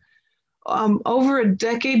long, over a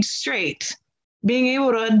decade straight, being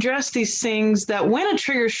able to address these things that when a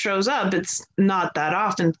trigger shows up, it's not that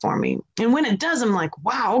often for me. And when it does, I'm like,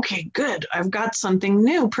 wow, okay, good. I've got something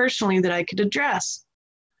new personally that I could address.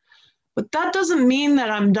 But that doesn't mean that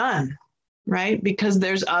I'm done, right? Because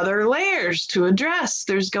there's other layers to address.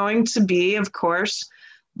 There's going to be, of course,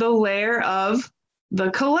 the layer of the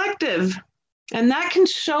collective. And that can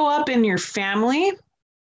show up in your family,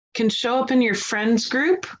 can show up in your friends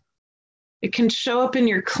group. It can show up in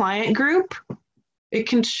your client group. It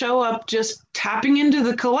can show up just tapping into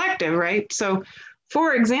the collective, right? So,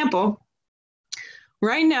 for example,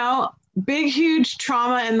 right now, big, huge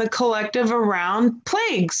trauma in the collective around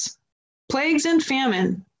plagues and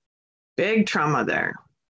famine. Big trauma there.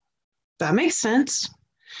 That makes sense.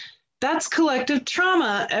 That's collective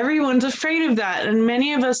trauma. Everyone's afraid of that. And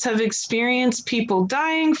many of us have experienced people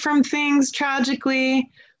dying from things tragically,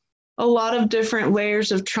 a lot of different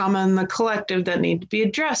layers of trauma in the collective that need to be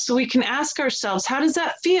addressed. So we can ask ourselves, how does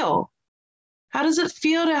that feel? How does it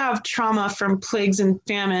feel to have trauma from plagues and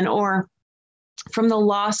famine, or from the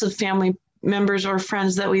loss of family members or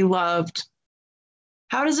friends that we loved?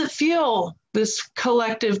 How does it feel, this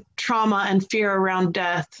collective trauma and fear around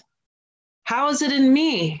death? How is it in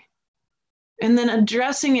me? And then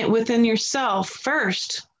addressing it within yourself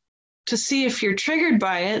first to see if you're triggered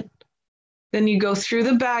by it. Then you go through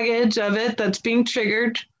the baggage of it that's being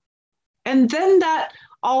triggered. And then that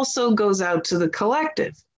also goes out to the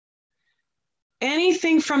collective.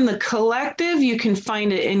 Anything from the collective, you can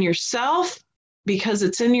find it in yourself because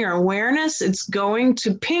it's in your awareness. It's going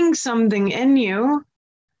to ping something in you.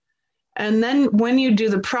 And then when you do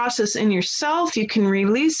the process in yourself, you can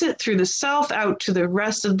release it through the self out to the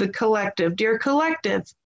rest of the collective. Dear collective,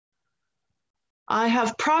 I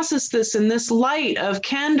have processed this, and this light of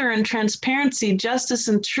candor and transparency, justice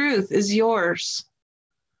and truth is yours.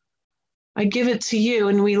 I give it to you,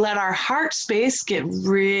 and we let our heart space get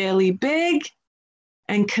really big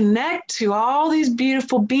and connect to all these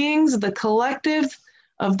beautiful beings, the collective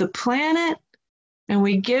of the planet, and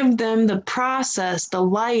we give them the process, the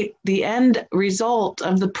light, the end result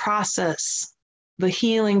of the process, the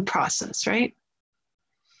healing process, right?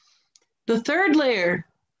 The third layer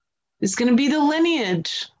is going to be the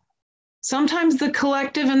lineage. Sometimes the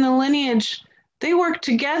collective and the lineage, they work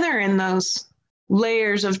together in those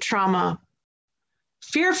layers of trauma.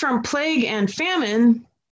 Fear from plague and famine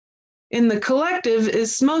in the collective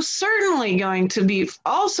is most certainly going to be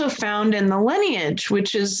also found in the lineage,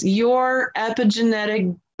 which is your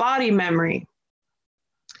epigenetic body memory.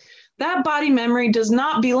 That body memory does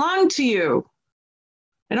not belong to you.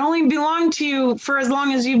 It only belonged to you for as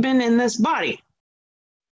long as you've been in this body.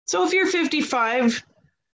 So if you're 55,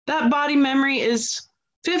 that body memory is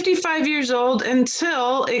 55 years old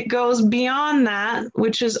until it goes beyond that,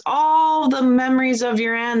 which is all the memories of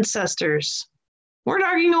your ancestors. We're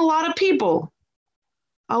talking a lot of people.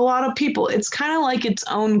 a lot of people. It's kind of like its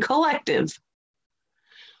own collective.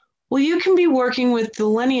 Well, you can be working with the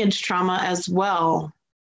lineage trauma as well.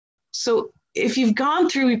 So if you've gone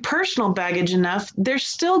through personal baggage enough, there's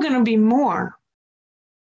still going to be more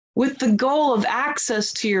with the goal of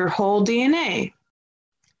access to your whole DNA.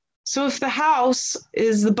 So if the house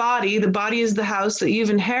is the body is the house that you've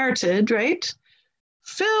inherited, right?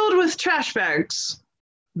 Filled with trash bags,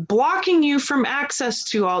 blocking you from access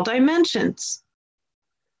to all dimensions.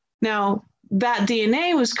 Now, that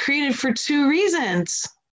DNA was created for two reasons.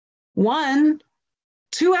 One,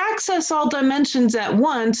 to access all dimensions at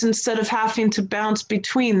once instead of having to bounce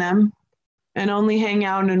between them and only hang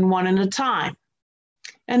out in one at a time.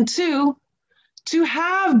 And two, to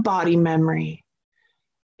have body memory.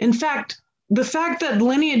 In fact, the fact that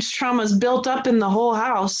lineage trauma is built up in the whole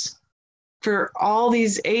house for all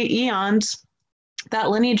these 8 eons, that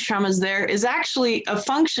lineage trauma is there, is actually a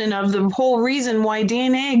function of the whole reason why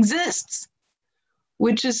DNA exists,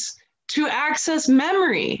 which is to access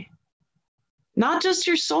memory. Not just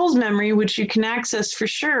your soul's memory, which you can access for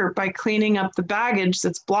sure by cleaning up the baggage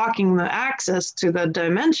that's blocking the access to the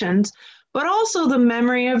dimensions, but also the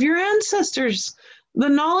memory of your ancestors, the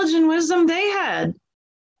knowledge and wisdom they had,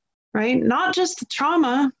 right? Not just the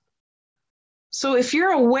trauma. So if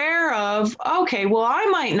you're aware of, okay, well, I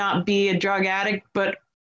might not be a drug addict, but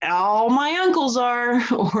all my uncles are,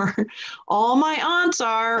 or all my aunts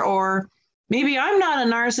are, or maybe I'm not a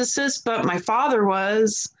narcissist, but my father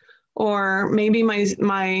was, or maybe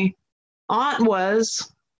my aunt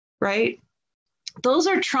was, right? Those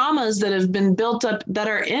are traumas that have been built up that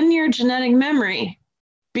are in your genetic memory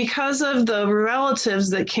because of the relatives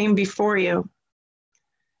that came before you.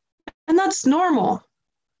 And that's normal,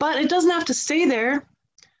 but it doesn't have to stay there.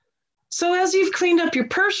 So as you've cleaned up your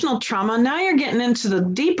personal trauma, now you're getting into the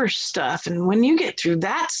deeper stuff. And when you get through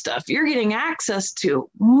that stuff, you're getting access to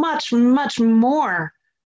much, much more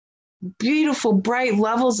beautiful, bright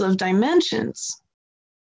levels of dimensions.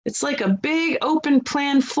 It's like a big open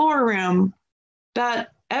plan floor room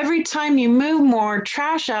that every time you move more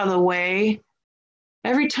trash out of the way,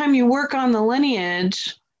 every time you work on the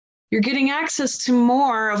lineage, you're getting access to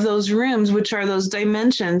more of those rooms, which are those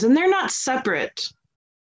dimensions, and they're not separate.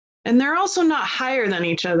 And they're also not higher than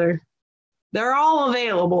each other. They're all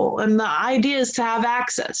available. And the idea is to have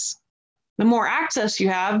access. The more access you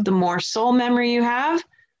have, the more soul memory you have,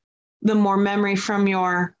 the more memory from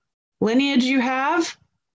your lineage you have,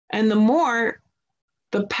 and the more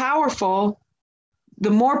powerful,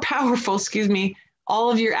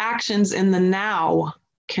 all of your actions in the now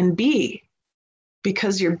can be,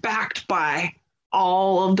 because you're backed by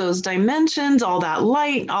all of those dimensions, all that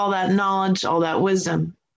light, all that knowledge, all that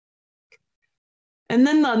wisdom. And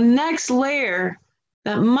then the next layer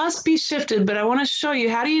that must be shifted, but I want to show you,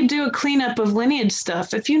 how do you do a cleanup of lineage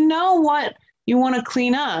stuff? If you know what you want to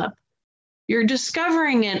clean up, you're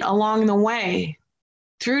discovering it along the way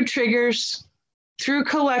through triggers, through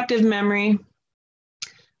collective memory,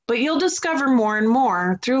 but you'll discover more and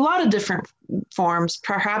more through a lot of different forms,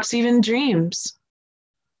 perhaps even dreams,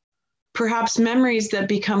 perhaps memories that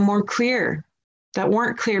become more clear, that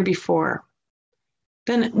weren't clear before.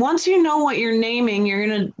 Then once you know what you're naming, you're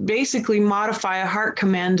going to basically modify a heart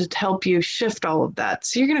command to help you shift all of that.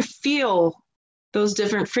 So you're going to feel those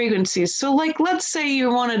different frequencies. So like, let's say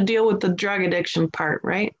you want to deal with the drug addiction part,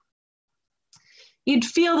 right? You'd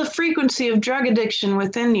feel the frequency of drug addiction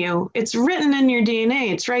within you. It's written in your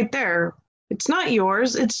DNA. It's right there. It's not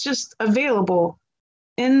yours. It's just available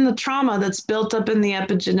in the trauma that's built up in the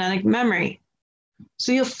epigenetic memory.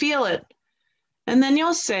 So you'll feel it. And then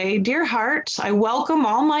you'll say, dear heart, I welcome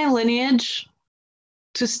all my lineage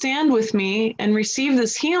to stand with me and receive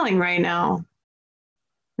this healing right now.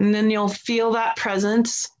 And then you'll feel that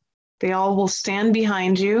presence. They all will stand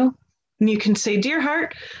behind you. And you can say, dear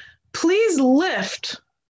heart, please lift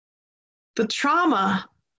the trauma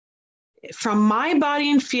from my body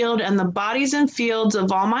and field and the bodies and fields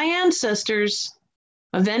of all my ancestors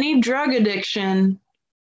of any drug addiction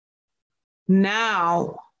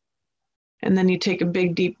now. And then you take a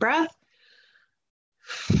big, deep breath.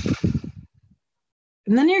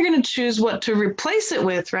 And then you're going to choose what to replace it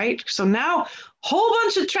with, right? So now, whole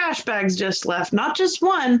bunch of trash bags just left, not just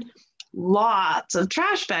one, lots of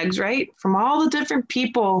trash bags, right? From all the different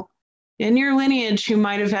people in your lineage who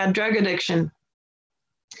might have had drug addiction.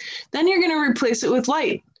 Then you're going to replace it with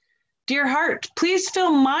light. Dear heart, please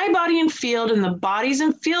fill my body and field and the bodies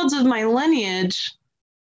and fields of my lineage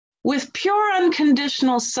with pure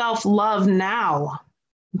unconditional self-love now.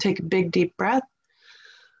 And take a big deep breath.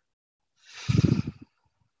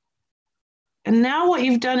 And now what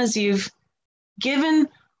you've done is you've given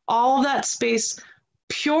all that space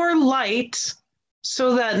pure light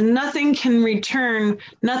so that nothing can return,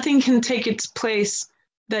 nothing can take its place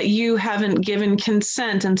that you haven't given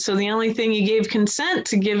consent. And so the only thing you gave consent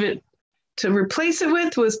to give it, to replace it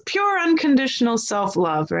with, was pure unconditional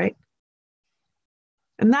self-love, right?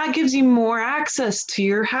 And that gives you more access to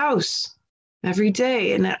your house every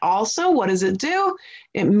day. And it also, what does it do?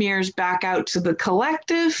 It mirrors back out to the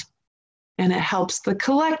collective, and it helps the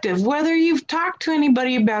collective. Whether you've talked to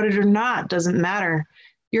anybody about it or not, doesn't matter.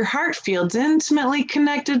 Your heart field's intimately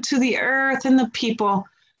connected to the earth and the people.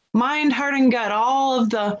 Mind, heart, and gut, all of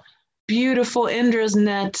the beautiful Indra's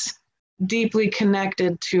net, deeply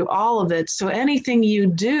connected to all of it. So anything you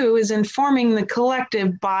do is informing the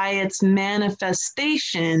collective by its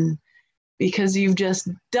manifestation, because you've just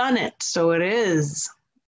done it. So it is.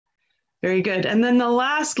 Very good. And then the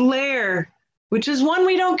last layer, which is one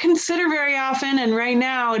we don't consider very often, and right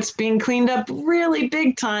now it's being cleaned up really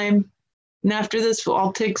big time, and after this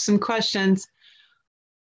I'll take some questions,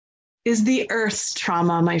 is the earth's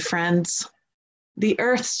trauma, my friends. The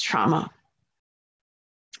earth's trauma.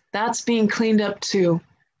 That's being cleaned up too,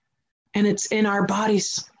 and it's in our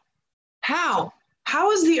bodies. How?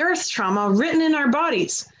 How is the earth's trauma written in our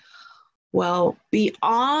bodies? Well,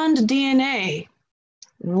 beyond DNA,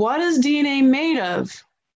 what is DNA made of?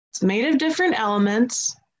 It's made of different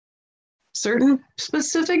elements, certain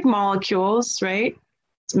specific molecules, right?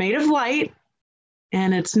 It's made of light,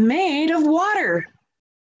 and it's made of water.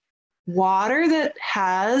 Water that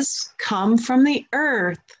has come from the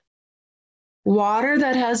earth. Water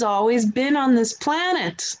that has always been on this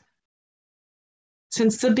planet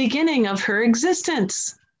since the beginning of her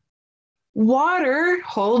existence. Water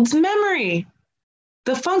holds memory.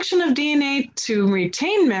 The function of DNA to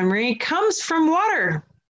retain memory comes from water.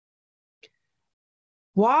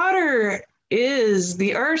 Water is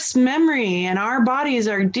the earth's memory, and our bodies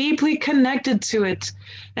are deeply connected to it.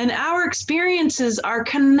 And our experiences are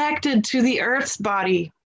connected to the earth's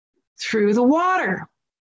body through the water.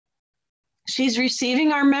 She's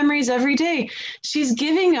receiving our memories every day. She's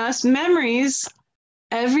giving us memories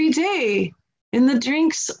every day in the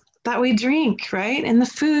drinks that we drink, right? In the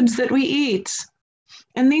foods that we eat.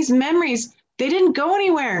 And these memories, they didn't go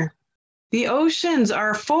anywhere. The oceans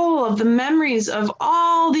are full of the memories of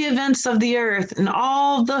all the events of the earth and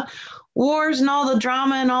all the wars and all the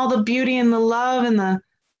drama and all the beauty and the love and the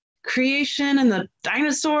creation and the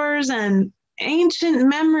dinosaurs and ancient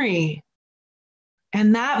memory.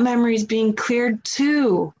 And that memory is being cleared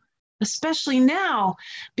too, especially now,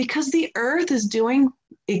 because the earth is doing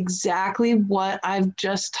exactly what I've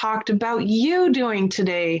just talked about you doing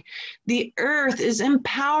today. The earth is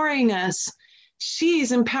empowering us.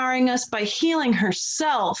 She's empowering us by healing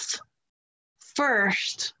herself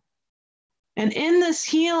first. And in this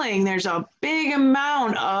healing, there's a big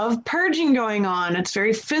amount of purging going on. It's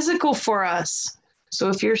very physical for us. So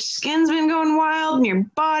if your skin's been going wild in your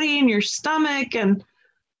body and your stomach, and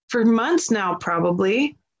for months now,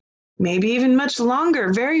 probably, maybe even much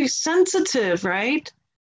longer, very sensitive, right,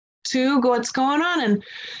 to what's going on. And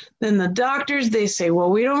then the doctors, they say, well,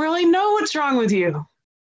 we don't really know what's wrong with you,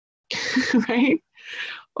 right?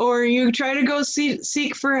 Or you try to go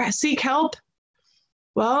seek help.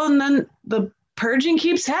 Well, and then the purging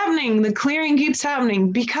keeps happening, the clearing keeps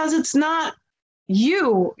happening, because it's not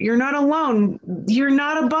you. You're not alone. You're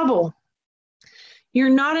not a bubble. You're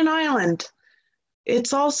not an island.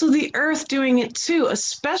 It's also the earth doing it too,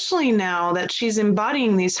 especially now that she's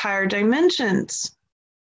embodying these higher dimensions.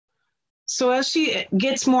 So as she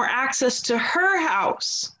gets more access to her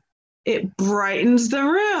house, it brightens the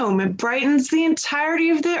room. It brightens the entirety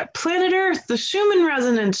of the planet Earth. The Schumann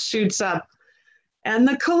resonance shoots up, and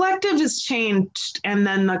the collective is changed, and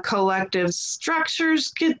then the collective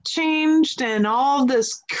structures get changed, and all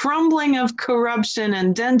this crumbling of corruption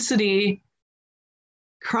and density,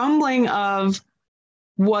 crumbling of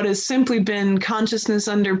what has simply been consciousness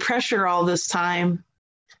under pressure all this time.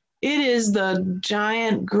 It is the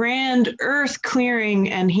giant grand earth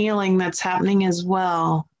clearing and healing that's happening as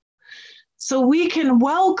well. So we can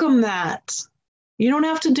welcome that. You don't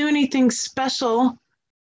have to do anything special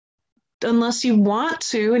unless you want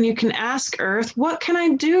to, and you can ask Earth, what can I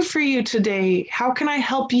do for you today? How can I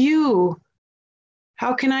help you?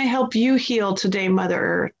 How can I help you heal today, Mother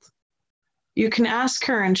Earth? You can ask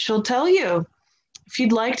her and she'll tell you. If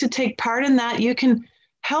you'd like to take part in that, you can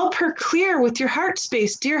help her clear with your heart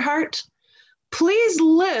space. Dear heart, please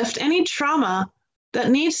lift any trauma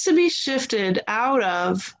that needs to be shifted out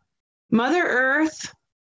of Mother Earth,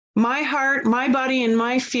 my heart, my body, and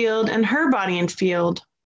my field, and her body and field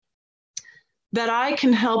that I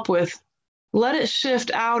can help with. Let it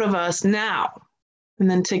shift out of us now. And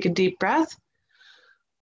then take a deep breath.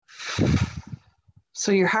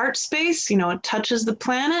 So your heart space, it touches the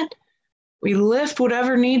planet. We lift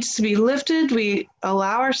whatever needs to be lifted. We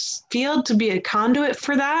allow our field to be a conduit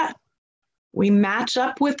for that. We match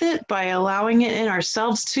up with it by allowing it in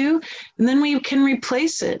ourselves too, and then we can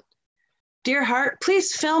replace it. Dear heart,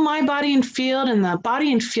 please fill my body and field and the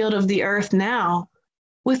body and field of the earth now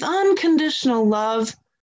with unconditional love,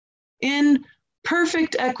 in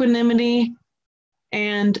perfect equanimity,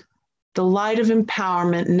 and the light of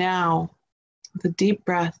empowerment now. With a deep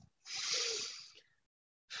breath.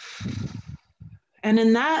 And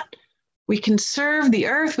in that, we can serve the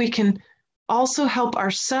earth, we can also help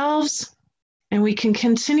ourselves, and we can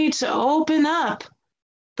continue to open up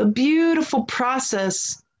the beautiful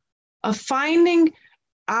process of finding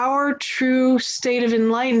our true state of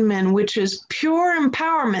enlightenment, which is pure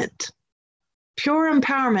empowerment. Pure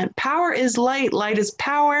empowerment. Power is light. Light is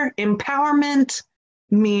power. Empowerment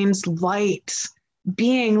means light.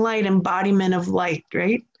 Being light, embodiment of light,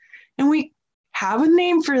 right? And we have a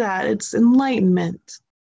name for that. It's enlightenment.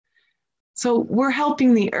 So we're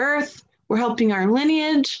helping the earth. We're helping our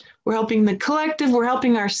lineage. We're helping the collective. We're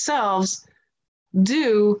helping ourselves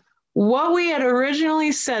do what we had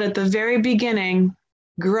originally said at the very beginning,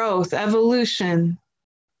 growth, evolution,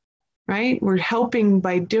 right? We're helping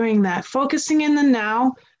by doing that, focusing in the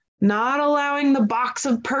now, not allowing the box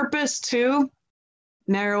of purpose to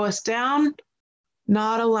narrow us down,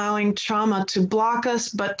 not allowing trauma to block us,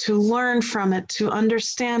 but to learn from it, to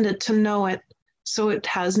understand it, to know it, so it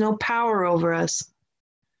has no power over us.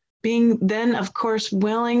 Being then, of course,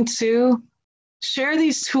 willing to share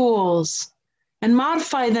these tools and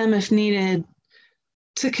modify them if needed,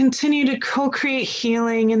 to continue to co-create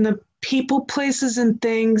healing in the people, places, and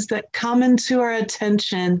things that come into our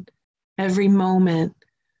attention every moment,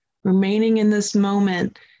 remaining in this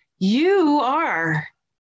moment. You are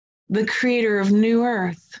the creator of New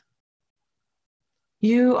Earth.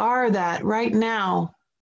 You are that right now.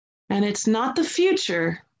 And it's not the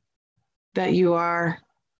future that you are.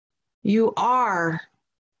 You are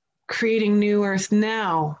creating New Earth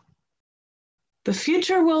now. The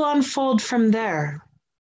future will unfold from there.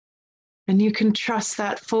 And you can trust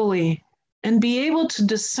that fully and be able to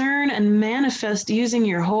discern and manifest using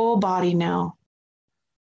your whole body now.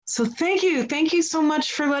 So thank you. Thank you so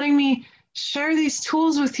much for letting me share these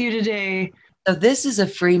tools with you today. So this is a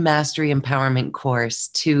free mastery empowerment course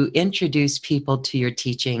to introduce people to your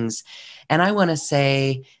teachings. And I want to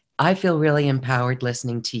say, I feel really empowered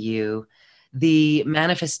listening to you. The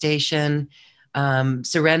manifestation,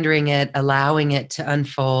 surrendering it, allowing it to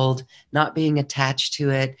unfold, not being attached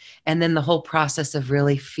to it, and then the whole process of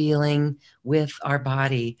really feeling with our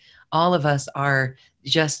body. All of us are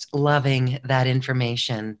just loving that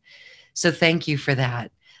information. So thank you for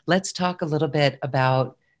that. Let's talk a little bit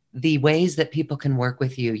about the ways that people can work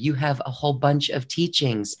with you. You have a whole bunch of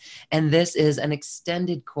teachings, and this is an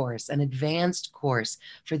extended course, an advanced course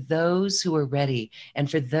for those who are ready and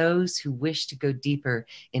for those who wish to go deeper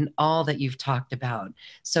in all that you've talked about.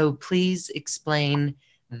 So please explain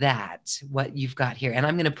that, what you've got here. And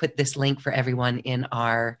I'm going to put this link for everyone in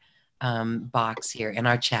our box here, in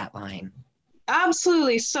our chat line.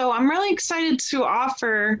 Absolutely. So I'm really excited to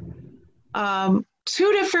offer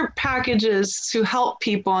two different packages to help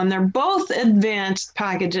people, and they're both advanced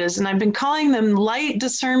packages, and I've been calling them light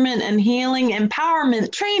discernment and healing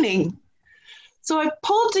empowerment training. So I've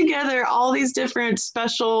pulled together all these different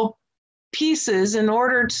special pieces in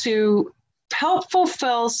order to help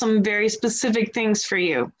fulfill some very specific things for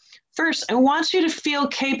you. First, I want you to feel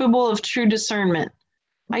capable of true discernment.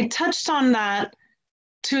 I touched on that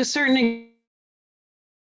to a certain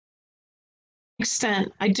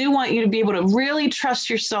extent. I do want you to be able to really trust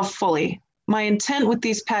yourself fully. My intent with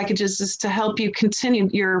these packages is to help you continue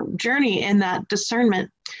your journey in that discernment.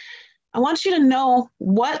 I want you to know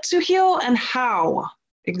what to heal and how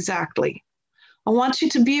exactly. I want you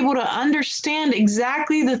to be able to understand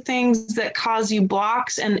exactly the things that cause you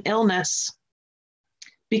blocks and illness,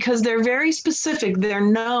 because they're very specific, they're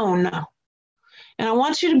known. And I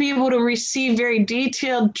want you to be able to receive very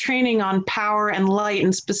detailed training on power and light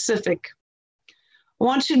and specific. I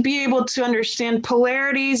want you to be able to understand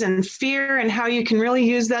polarities and fear and how you can really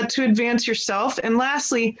use that to advance yourself. And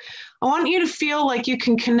lastly, I want you to feel like you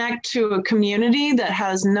can connect to a community that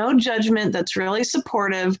has no judgment, that's really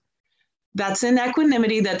supportive, that's in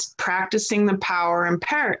equanimity, that's practicing the power and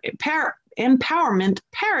empowerment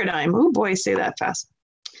paradigm. Oh boy, say that fast.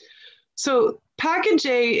 So package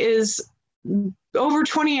A is over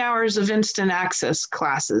 20 hours of instant access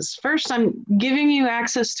classes. First, I'm giving you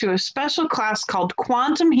access to a special class called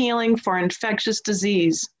Quantum Healing for Infectious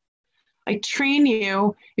Disease. I train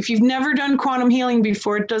you. If you've never done quantum healing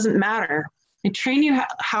before, it doesn't matter. I train you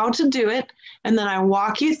how to do it, and then I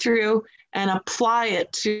walk you through and apply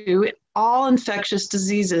it to all infectious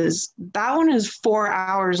diseases. That one is 4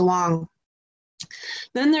 hours long.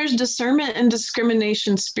 Then there's discernment and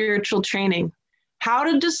discrimination spiritual training. How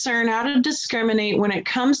to discern, how to discriminate when it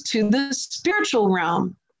comes to the spiritual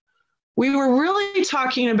realm. We were really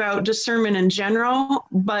talking about discernment in general,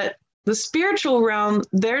 but the spiritual realm,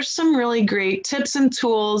 there's some really great tips and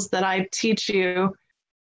tools that I teach you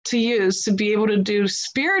to use to be able to do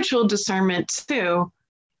spiritual discernment too,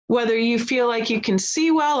 whether you feel like you can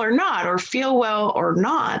see well or not, or feel well or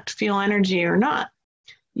not, feel energy or not.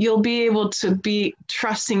 You'll be able to be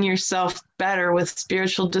trusting yourself better with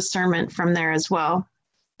spiritual discernment from there as well.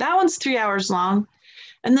 That one's 3 hours long.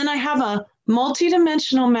 And then I have a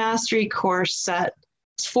multidimensional mastery course set.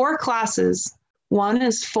 It's 4 classes. One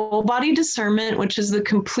is full body discernment, which is the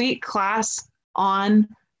complete class on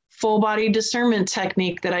full body discernment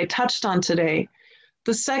technique that I touched on today.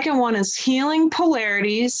 The second one is healing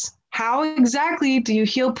polarities. How exactly do you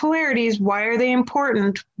heal polarities? Why are they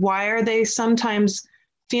important? Why are they sometimes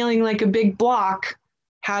feeling like a big block?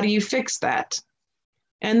 How do you fix that?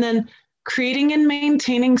 And then creating and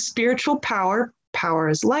maintaining spiritual power. Power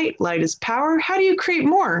is light, light is power. How do you create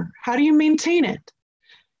more? How do you maintain it?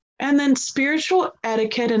 And then spiritual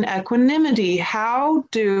etiquette and equanimity. How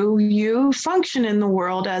do you function in the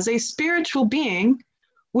world as a spiritual being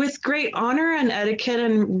with great honor and etiquette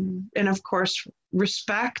and of course,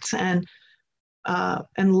 respect and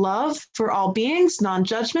love for all beings,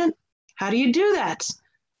 non-judgment? How do you do that?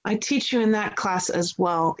 I teach you in that class as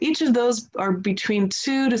well. Each of those are between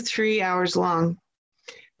 2 to 3 hours long.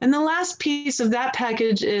 And the last piece of that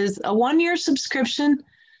package is a 1-year subscription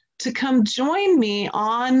to come join me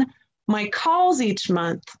on my calls each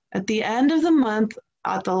month. At the end of the month,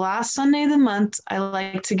 at the last Sunday of the month, I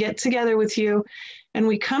like to get together with you, and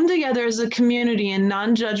we come together as a community in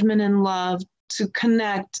non-judgment and love to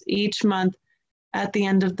connect each month at the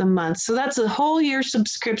end of the month. So that's a whole year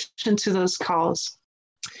subscription to those calls.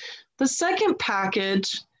 The second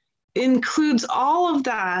package includes all of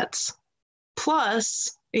that,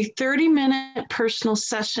 plus a 30-minute personal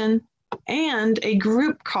session and a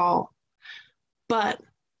group call. But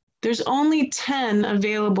there's only 10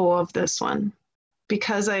 available of this one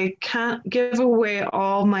because I can't give away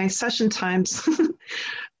all my session times.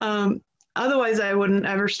 Otherwise, I wouldn't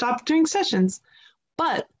ever stop doing sessions.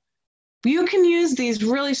 But you can use these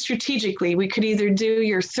really strategically. We could either do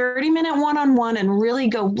your 30-minute one-on-one and really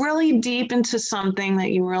go really deep into something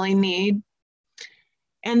that you really need,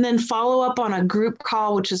 and then follow up on a group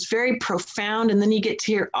call, which is very profound. And then you get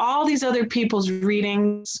to hear all these other people's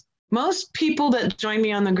readings. Most people that join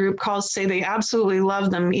me on the group calls say they absolutely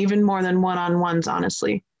love them, even more than one-on-ones,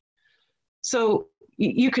 honestly. So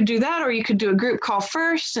you could do that, or you could do a group call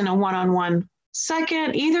first and a one-on-one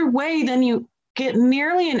second. Either way, then you get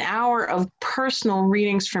nearly an hour of personal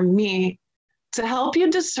readings from me to help you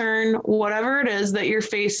discern whatever it is that you're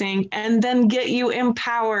facing, and then get you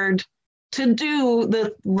empowered to do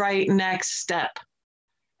the right next step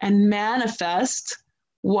and manifest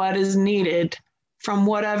what is needed from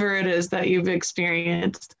whatever it is that you've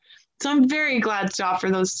experienced. So I'm very glad to offer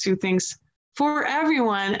those 2 things for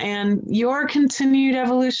everyone, and your continued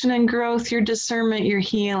evolution and growth, your discernment, your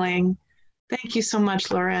healing. Thank you so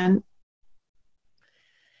much, Lauren.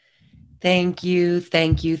 Thank you,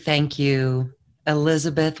 thank you, thank you,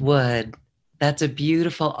 Elizabeth Wood. That's a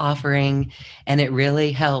beautiful offering, and it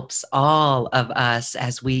really helps all of us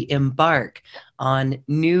as we embark on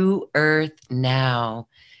New Earth Now.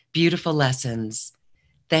 Beautiful lessons.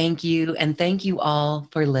 Thank you, and thank you all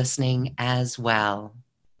for listening as well.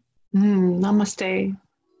 Namaste.